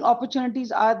funding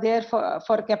opportunities are there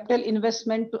for capital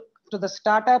investment to the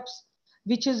startups,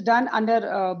 which is done under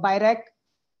BIRAC.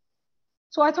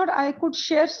 So I thought I could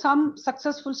share some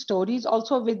successful stories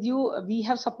also with you. We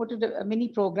have supported many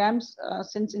programs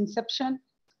since inception.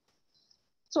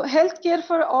 So healthcare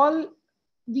for all,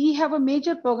 we have a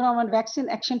major program on vaccine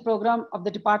action program of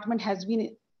the department has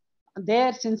been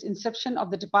there since inception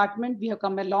of the department. We have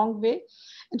come a long way,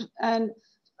 and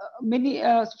many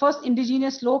first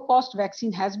indigenous low cost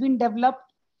vaccine has been developed,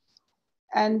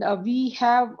 and we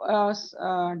have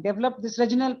developed this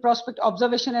regional prospect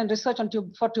observation and research on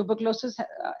for tuberculosis.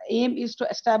 Aim is to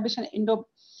establish an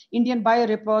Indian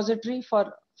biorepository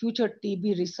for future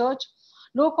TB research.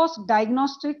 Low cost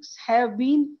diagnostics have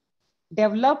been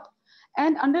developed,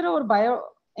 and under our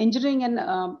bioengineering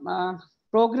and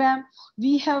program,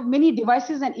 we have many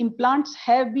devices and implants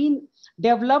have been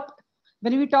developed.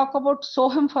 When we talk about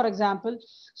SOHM, for example,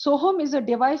 SOHM is a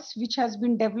device which has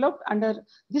been developed under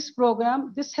this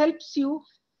program. This helps you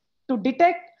to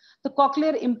detect the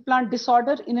cochlear implant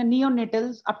disorder in a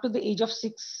neonatals up to the age of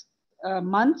 6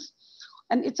 months.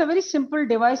 And it's a very simple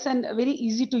device and a very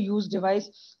easy to use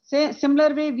device.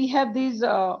 Similar way, we have these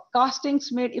castings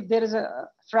made if there is a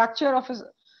fracture of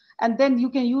and then you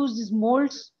can use these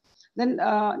molds. Then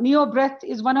NeoBreath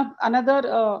is one of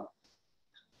another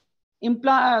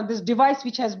implant, this device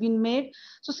which has been made.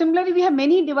 So similarly, we have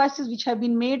many devices which have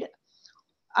been made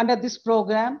under this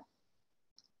program.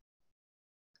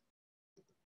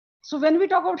 So when we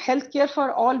talk about healthcare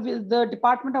for all, the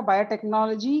Department of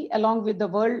Biotechnology, along with the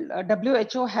World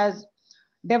WHO, has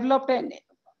developed a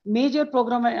major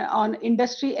program on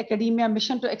industry academia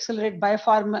mission to accelerate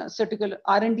biopharmaceutical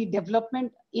R&D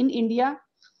development in India.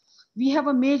 We have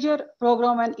a major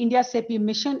program on India SAPI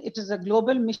mission. It is a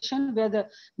global mission where the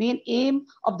main aim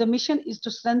of the mission is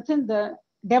to strengthen the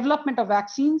development of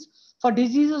vaccines for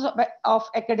diseases of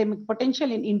academic potential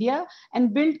in India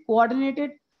and build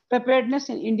coordinated preparedness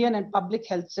in Indian and public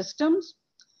health systems.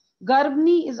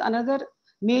 Garbni is another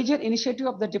major initiative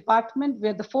of the department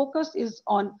where the focus is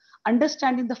on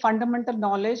understanding the fundamental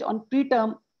knowledge on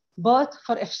preterm birth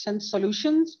for efficient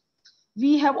solutions.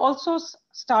 We have also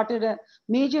started a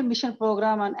major mission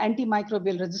program on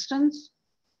antimicrobial resistance.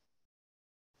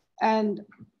 And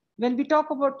when we talk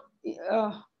about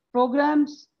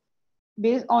programs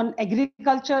based on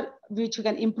agriculture, which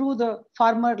can improve the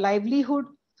farmer livelihood,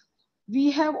 we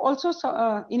have also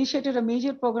initiated a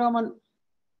major program on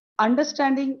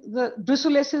understanding the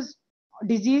brucellosis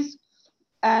disease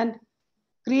and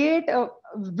create a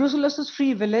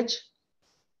brucellosis-free village.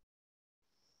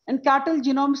 And cattle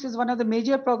genomics is one of the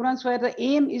major programs where the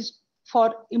aim is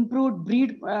for improved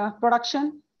breed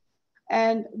production.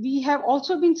 And we have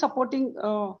also been supporting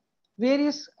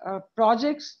various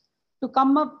projects to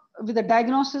come up with the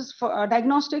diagnostics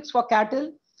for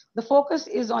cattle. The focus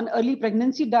is on early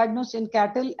pregnancy diagnosis in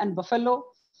cattle and buffalo,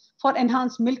 for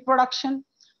enhanced milk production,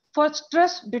 for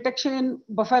stress detection in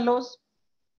buffaloes.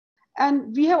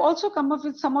 And we have also come up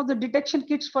with some of the detection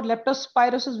kits for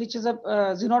leptospirosis, which is a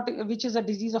zoonotic, which is a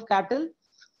disease of cattle.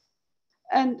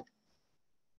 And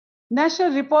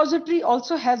national repository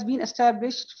also has been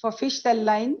established for fish cell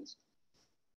lines.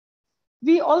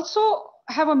 We also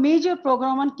have a major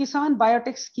program on Kisan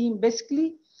Biotech scheme.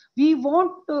 Basically, we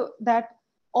want that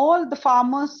all the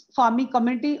farming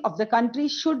community of the country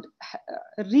should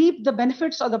reap the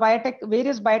benefits of the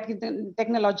various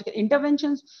biotechnological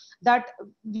interventions that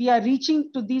we are reaching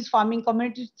to these farming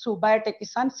communities through Biotech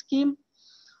Kisan scheme.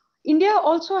 India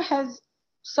also has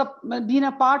been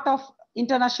a part of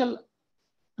international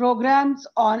programs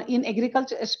in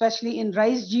agriculture, especially in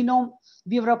rice genome.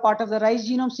 We were a part of the rice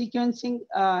genome sequencing,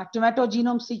 tomato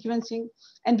genome sequencing,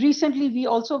 and recently we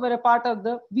also were a part of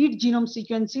the wheat genome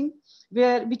sequencing,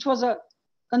 which was a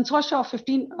consortium of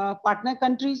 15 partner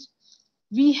countries.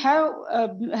 We have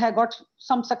got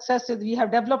some successes. We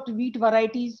have developed wheat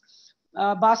varieties,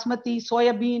 basmati,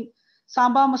 soybean.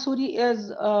 Samba Masuri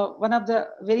is one of the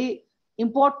very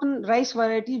important rice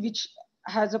variety which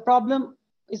has a problem,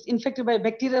 is infected by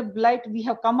bacterial blight. We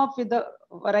have come up with a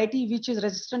variety which is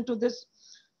resistant to this.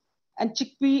 And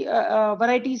chickpea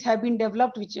varieties have been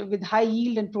developed with high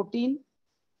yield and protein.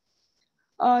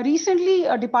 Recently,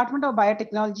 Department of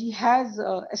Biotechnology has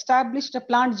established a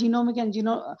plant genomic and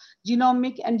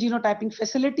genotyping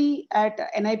facility at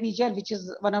NIPGR, which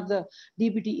is one of the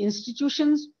DBT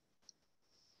institutions.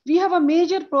 We have a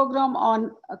major program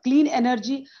on clean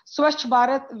energy, Swachh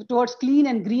Bharat, towards clean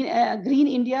and green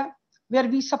India, where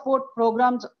we support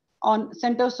programs on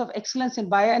centers of excellence in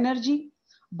bioenergy,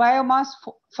 biomass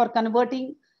for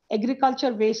converting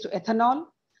agriculture waste to ethanol.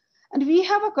 And we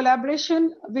have a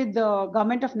collaboration with the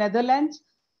government of Netherlands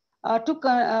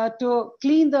to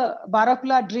clean the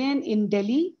Barakula drain in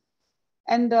Delhi.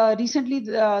 And recently,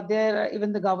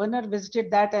 even the governor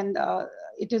visited that, and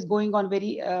it is going on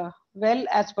very well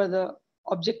as per the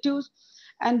objectives.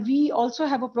 And we also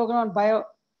have a program on bio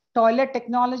toilet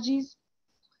technologies.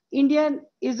 India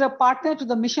is a partner to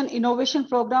the Mission Innovation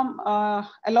Program,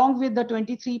 along with the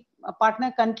 23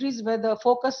 partner countries, where the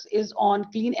focus is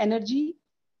on clean energy.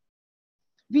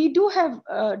 We do have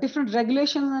different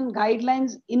regulations and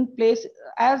guidelines in place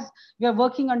as we are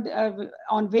working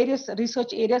on various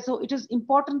research areas. So it is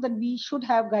important that we should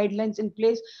have guidelines in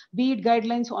place, be it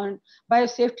guidelines on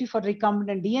biosafety for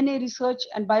recombinant DNA research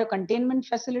and biocontainment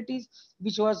facilities,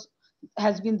 which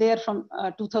has been there from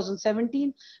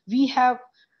 2017. We have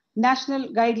national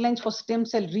guidelines for stem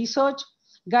cell research.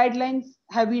 Guidelines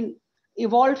have been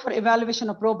evolved for evaluation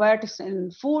of probiotics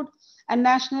in food, and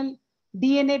national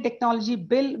DNA technology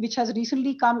bill, which has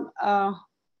recently come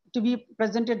to be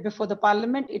presented before the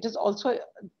parliament. It is also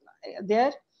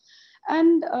there.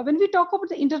 And when we talk about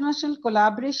the international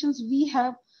collaborations, we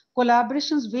have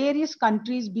collaborations, various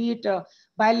countries, be it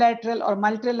bilateral or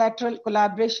multilateral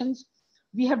collaborations.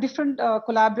 We have different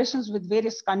collaborations with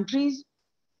various countries.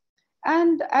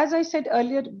 And as I said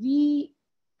earlier, we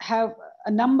have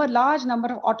a large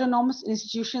number of autonomous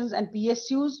institutions and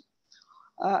PSUs,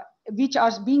 which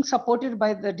are being supported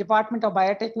by the Department of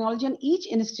Biotechnology, and each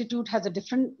institute has a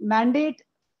different mandate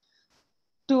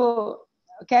to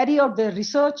carry out their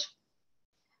research.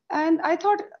 And I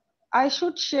thought I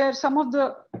should share some of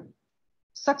the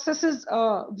successes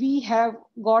we have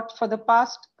got for the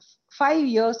past 5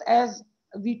 years as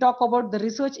we talk about the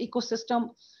research ecosystem,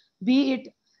 be it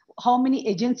how many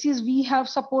agencies we have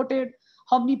supported,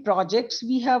 how many projects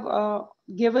we have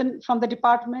given from the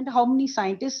department, how many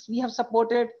scientists we have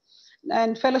supported,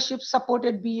 and fellowships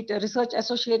supported, be it a research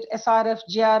associate, SRF,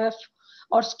 JRF,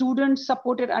 or students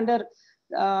supported under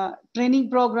training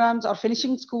programs or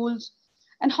finishing schools,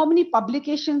 and how many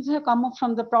publications have come up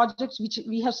from the projects which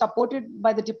we have supported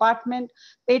by the department,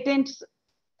 patents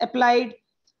applied,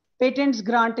 patents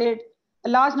granted. A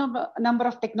large number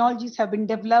of technologies have been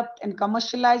developed and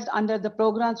commercialized under the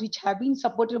programs which have been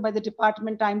supported by the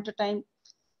department time to time.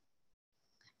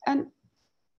 And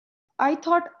I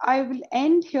thought I will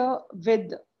end here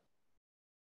with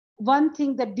one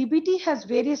thing, that DBT has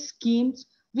various schemes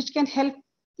which can help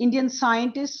Indian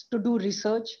scientists to do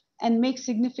research and make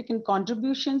significant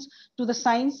contributions to the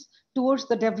science towards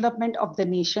the development of the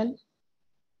nation.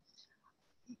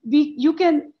 You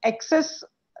can access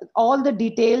all the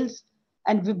details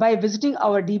and by visiting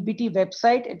our DBT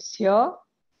website. It's here.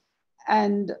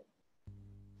 And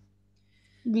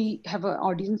we have an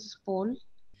audience poll.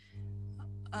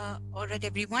 All right,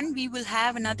 everyone, we will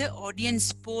have another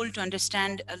audience poll to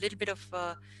understand a little bit of,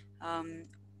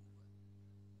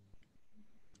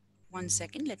 1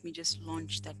 second, let me just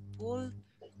launch that poll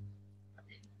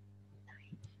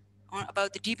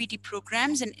about the DBT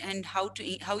programs and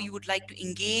how you would like to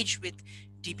engage with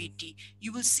DBT.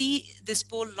 You will see this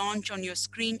poll launch on your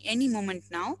screen any moment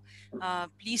now.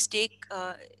 Please take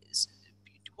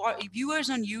viewers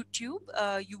on YouTube.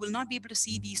 You will not be able to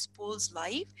see these polls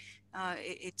live.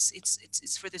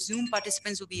 It's for the Zoom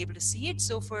participants will be able to see it.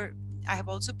 So I have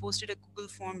also posted a Google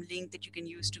form link that you can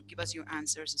use to give us your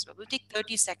answers as well. We'll take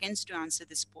 30 seconds to answer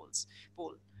this poll.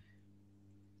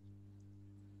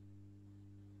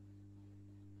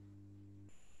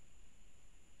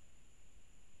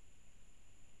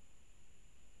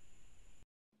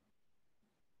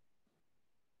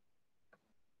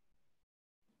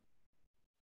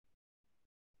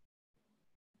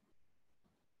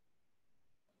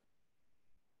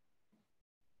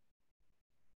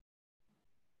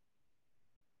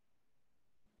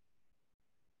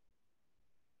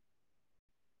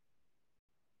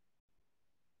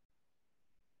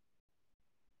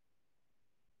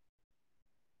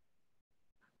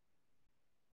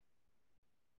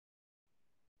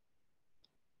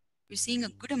 We're seeing a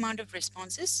good amount of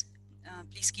responses.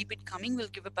 Please keep it coming. We'll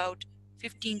give about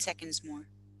 15 seconds more.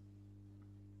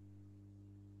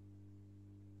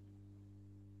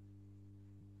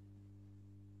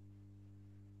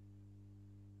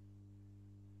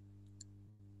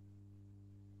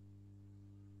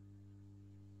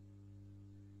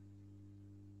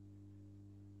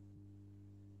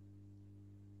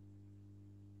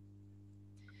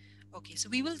 Okay, so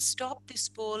we will stop this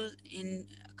poll in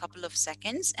a couple of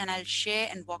seconds and I'll share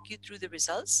and walk you through the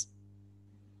results.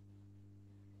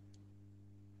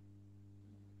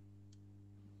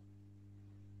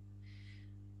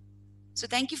 So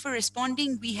thank you for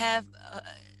responding. We have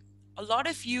a lot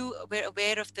of you were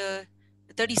aware of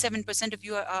 37% of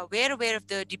you are aware of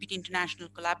the DBT International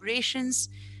collaborations.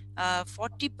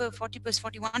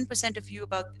 41% of you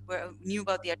knew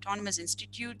about the autonomous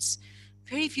institutes.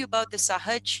 Very few about the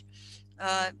SAHAJ.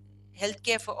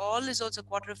 Healthcare for All is also a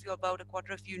quarter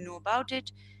of you know about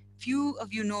it. Few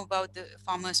of you know about the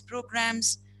farmers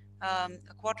programs. A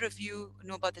quarter of you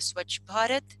know about the Swachh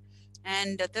Bharat,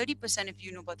 and 30% of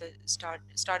you know about the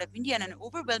Startup India. And an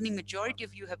overwhelming majority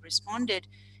of you have responded,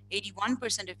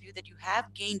 81% of you, that you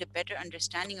have gained a better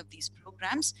understanding of these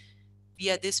programs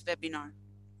via this webinar.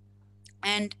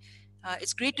 And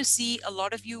it's great to see a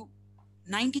lot of you.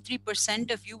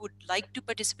 93% of you would like to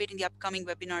participate in the upcoming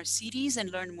webinar series and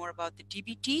learn more about the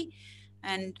DBT,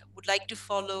 and would like to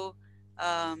follow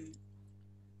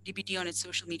DBT on its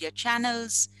social media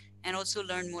channels and also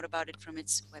learn more about it from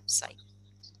its website.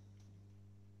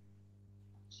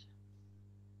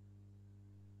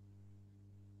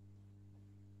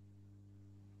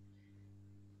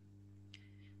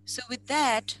 So with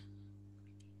that,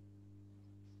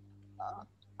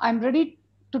 I'm ready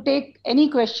to take any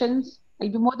questions. I'll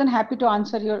be more than happy to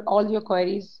answer all your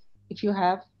queries if you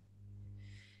have.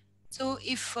 so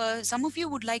if some of you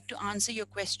would like to answer your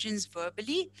questions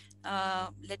verbally,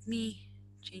 let me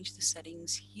change the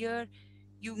settings here.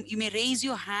 You may raise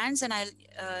your hands and I'll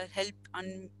help.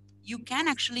 You can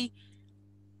actually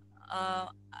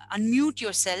unmute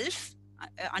yourself,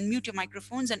 unmute your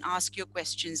microphones and ask your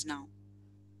questions now.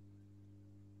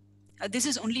 This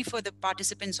is only for the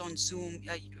participants on Zoom.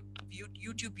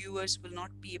 YouTube viewers will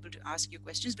not be able to ask your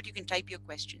questions, but you can type your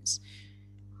questions.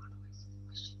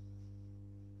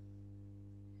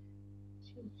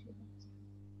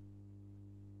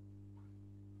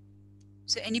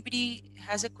 So anybody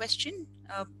has a question?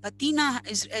 Batina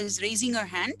is raising her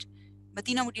hand.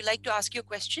 Batina, would you like to ask your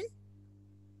question?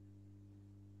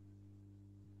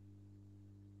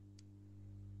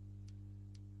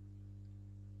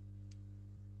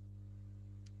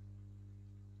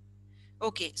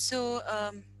 Okay, so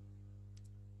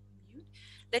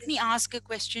let me ask a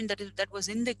question that was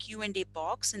in the Q&A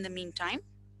box in the meantime.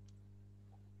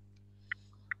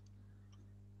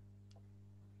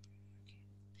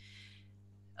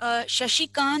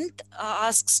 Shashikant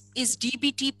asks, is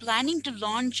DBT planning to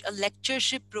launch a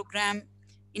lectureship program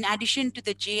in addition to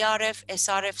the JRF,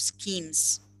 SRF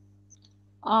schemes?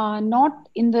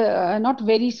 Not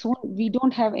very soon. We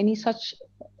don't have any such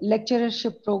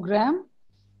lectureship program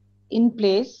in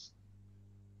place.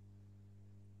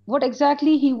 What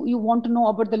exactly you want to know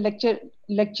about the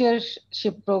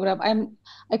lectureship program?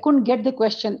 I couldn't get the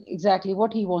question exactly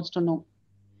what he wants to know.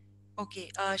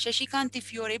 Okay, Shashikant,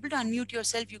 if you are able to unmute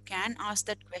yourself, you can ask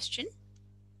that question.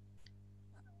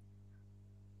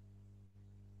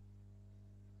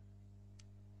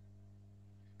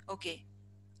 Okay.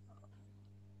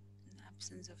 In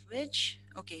absence of which,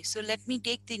 okay, so let me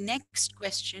take the next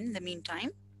question in the meantime.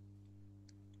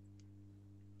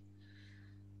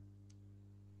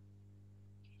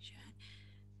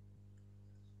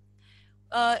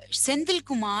 Senthil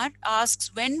Kumar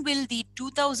asks, when will the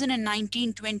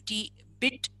 2019-20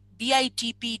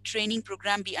 BITP training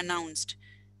program be announced?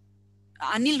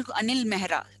 Anil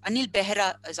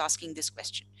Behra is asking this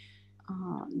question.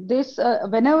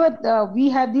 Whenever we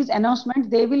have these announcements,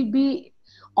 they will be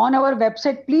on our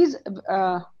website. Please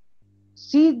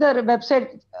see the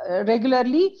website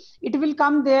regularly. It will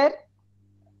come there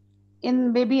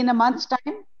maybe in a month's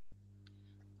time.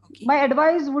 Okay. My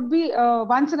advice would be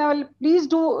once in a while, please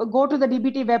do go to the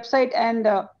DBT website and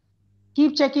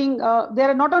keep checking. There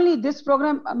are not only this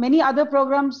program, many other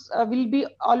programs will be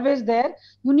always there.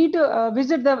 You need to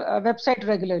visit the website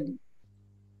regularly.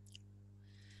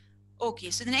 Okay,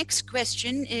 so the next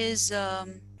question is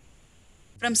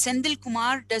from Sendil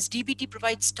Kumar. Does DBT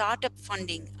provide startup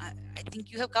funding? I think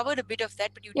you have covered a bit of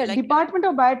that, but you would like Department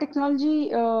of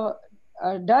Biotechnology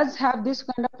does have this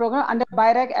kind of program under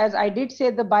BIRAC. As I did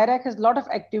say, the BIRAC has a lot of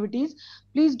activities.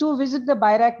 Please do visit the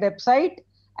BIRAC website,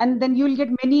 and then you will get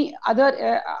many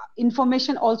other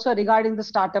information also regarding the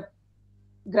startup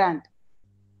grant.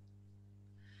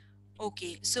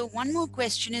 Okay, so one more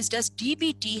question is, does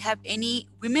DBT have any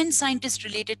women scientist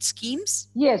related schemes?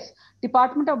 Yes,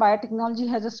 Department of Biotechnology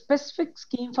has a specific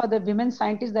scheme for the women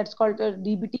scientists that's called a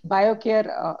DBT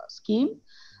BioCare scheme.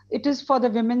 It is for the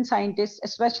women scientists,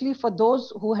 especially for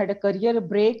those who had a career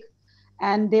break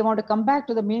and they want to come back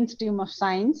to the mainstream of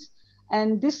science.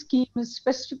 And this scheme is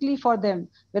specifically for them.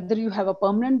 Whether you have a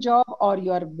permanent job or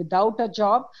you are without a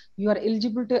job, you are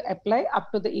eligible to apply up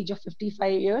to the age of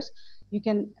 55 years. You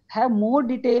can have more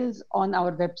details on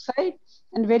our website.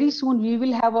 And very soon we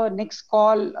will have our next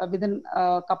call within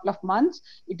a couple of months.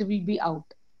 It will be out.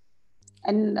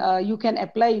 And you can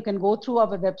apply, you can go through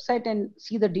our website and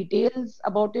see the details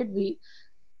about it. We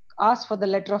ask for the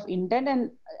letter of intent,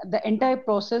 and the entire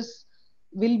process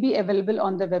will be available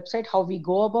on the website, how we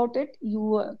go about it.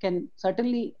 You can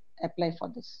certainly apply for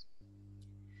this.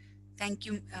 Thank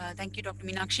you, Dr.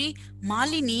 Meenakshi.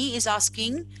 Malini is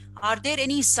asking, are there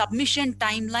any submission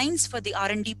timelines for the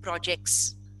R&D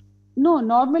projects? No,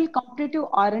 normal competitive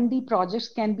R&D projects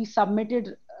can be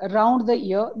submitted around the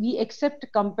year. We accept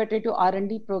competitive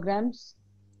R&D programs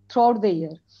throughout the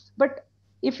year. But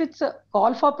if it's a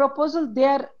call for proposal, they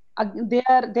have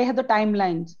the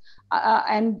timelines,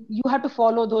 and you have to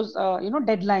follow those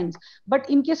deadlines. But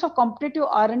in case of competitive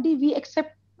R&D, we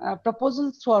accept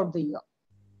proposals throughout the year,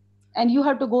 and you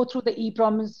have to go through the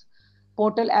e-promise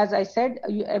portal. As I said,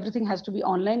 everything has to be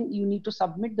online. You need to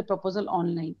submit the proposal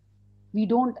online. We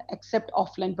don't accept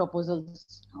offline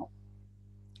proposals now.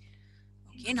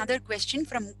 Okay, another question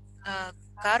from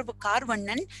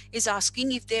Karvannan is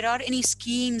asking if there are any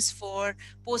schemes for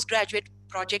postgraduate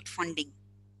project funding.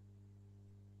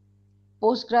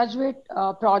 Postgraduate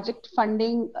project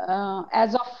funding,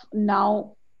 as of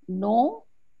now, no,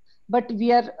 but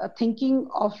we are thinking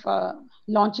of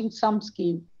launching some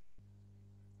scheme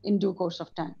in due course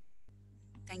of time.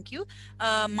 Thank you.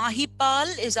 Mahipal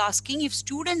is asking if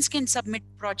students can submit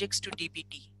projects to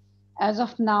DBT. As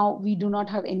of now, we do not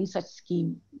have any such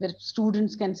scheme where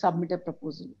students can submit a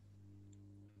proposal.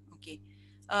 Okay.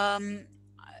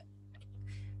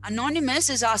 Anonymous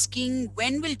is asking,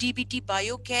 when will DBT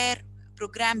BioCare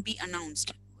program be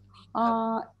announced?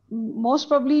 Most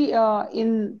probably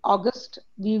in August,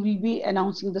 we will be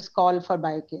announcing this call for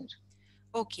BioCare.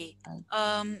 Okay.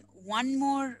 One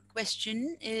more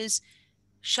question is,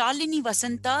 Shalini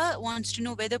Vasanta wants to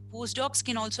know whether postdocs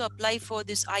can also apply for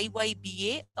this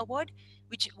IYBA award.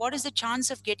 What is the chance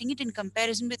of getting it in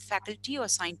comparison with faculty or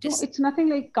scientists? No, it's nothing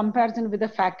like comparison with the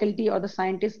faculty or the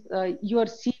scientists. Your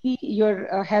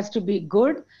CV has to be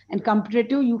good and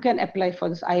competitive. You can apply for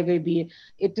this IYBA.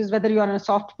 It is whether you are in a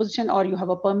soft position or you have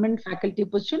a permanent faculty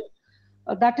position.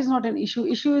 That is not an issue.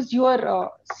 Issue is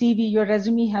your CV, your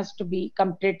resume has to be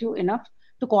competitive enough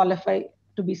to qualify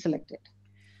to be selected.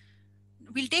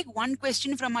 We'll take one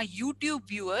question from our YouTube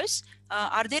viewers.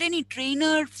 Are there any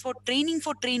training for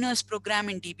trainers program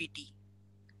in DBT?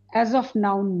 As of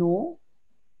now, no.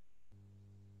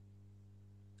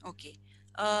 Okay.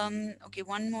 Okay,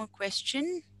 one more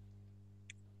question.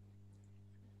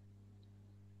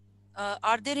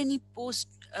 Are there any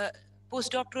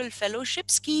postdoctoral fellowship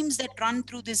schemes that run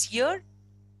through this year?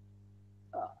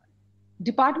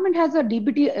 Department has a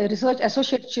DBT Research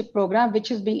Associateship program,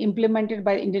 which is being implemented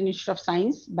by Indian Institute of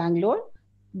Science, Bangalore.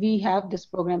 We have this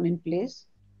program in place.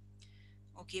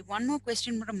 Okay, one more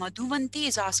question from Madhuvanti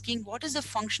is asking, what is the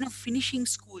function of finishing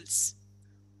schools?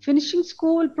 Finishing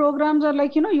school programs are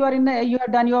like, you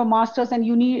have done your master's and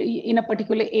you need in a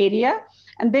particular area.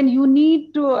 And then you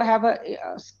need to have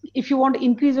if you want to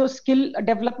increase your skill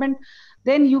development,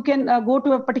 then you can go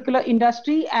to a particular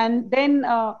industry, and then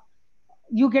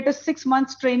you get a 6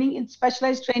 months training in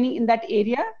specialized training in that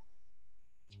area.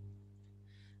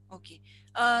 Okay.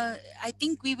 I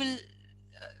think we will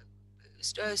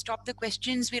stop the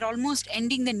questions. We're almost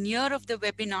ending the near of the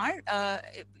webinar.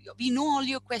 We know all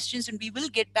your questions and we will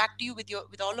get back to you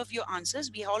with all of your answers.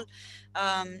 We all,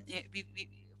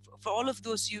 for all of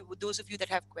those of you that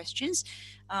have questions.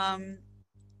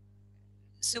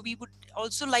 So we would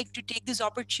also like to take this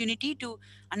opportunity to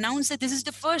announce that this is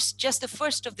just the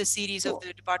first of the series of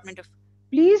the Department of.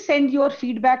 Please send your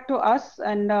feedback to us,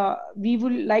 and we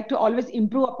would like to always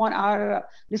improve upon our.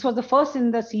 This was the first in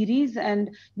the series,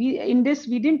 and we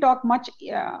didn't talk much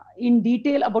in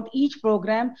detail about each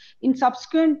program. In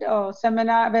subsequent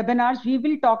webinars, we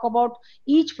will talk about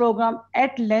each program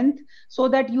at length, so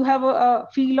that you have a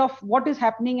feel of what is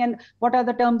happening and what are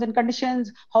the terms and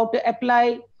conditions, how to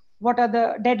apply, what are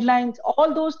the deadlines.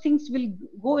 All those things will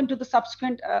go into the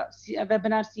subsequent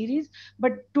webinar series.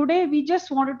 But today we just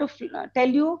wanted to tell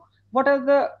you what are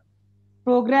the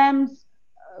programs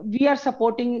we are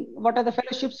supporting, what are the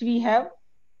fellowships we have,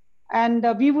 and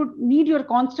we would need your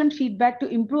constant feedback to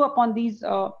improve upon these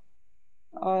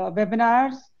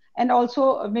webinars. And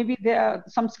also maybe there are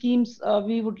some schemes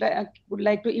we would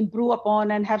like to improve upon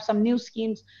and have some new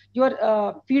schemes.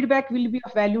 Your feedback will be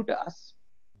of value to us.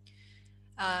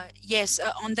 Yes,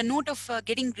 on the note of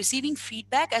receiving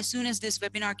feedback, as soon as this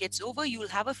webinar gets over, you will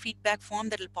have a feedback form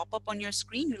that will pop up on your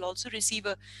screen. You'll also receive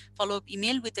a follow-up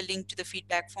email with a link to the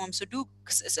feedback form. So do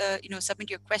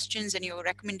submit your questions and your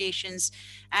recommendations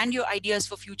and your ideas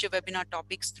for future webinar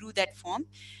topics through that form.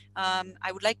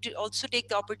 I would like to also take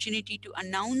the opportunity to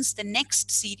announce the next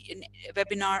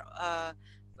webinar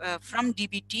from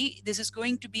DBT. This is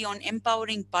going to be on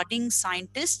empowering budding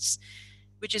scientists,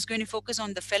 which is going to focus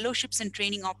on the fellowships and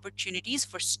training opportunities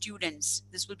for students.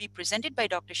 This will be presented by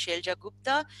Dr. Shelja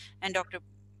Gupta and Dr.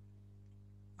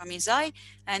 Mamizai,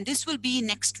 and this will be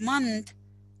next month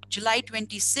July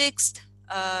 26th,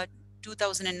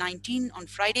 2019 on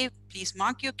Friday. Please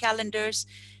mark your calendars,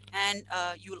 and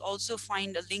you'll also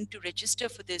find a link to register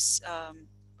for this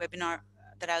webinar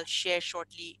that I'll share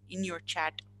shortly in your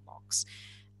chat box.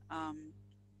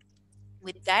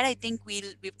 With that, I think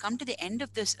we've come to the end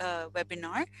of this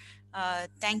webinar.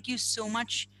 Thank you so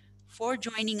much for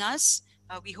joining us.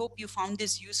 We hope you found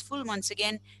this useful. Once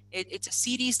again, it's a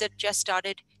series that just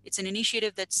started. It's an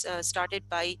initiative that's started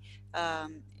by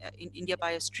in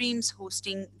IndiaBiostreams,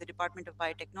 hosting the Department of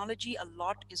Biotechnology. A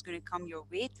lot is going to come your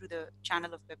way through the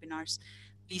channel of webinars.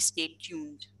 Please stay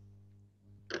tuned.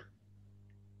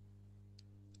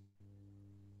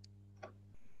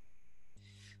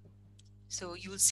 So you will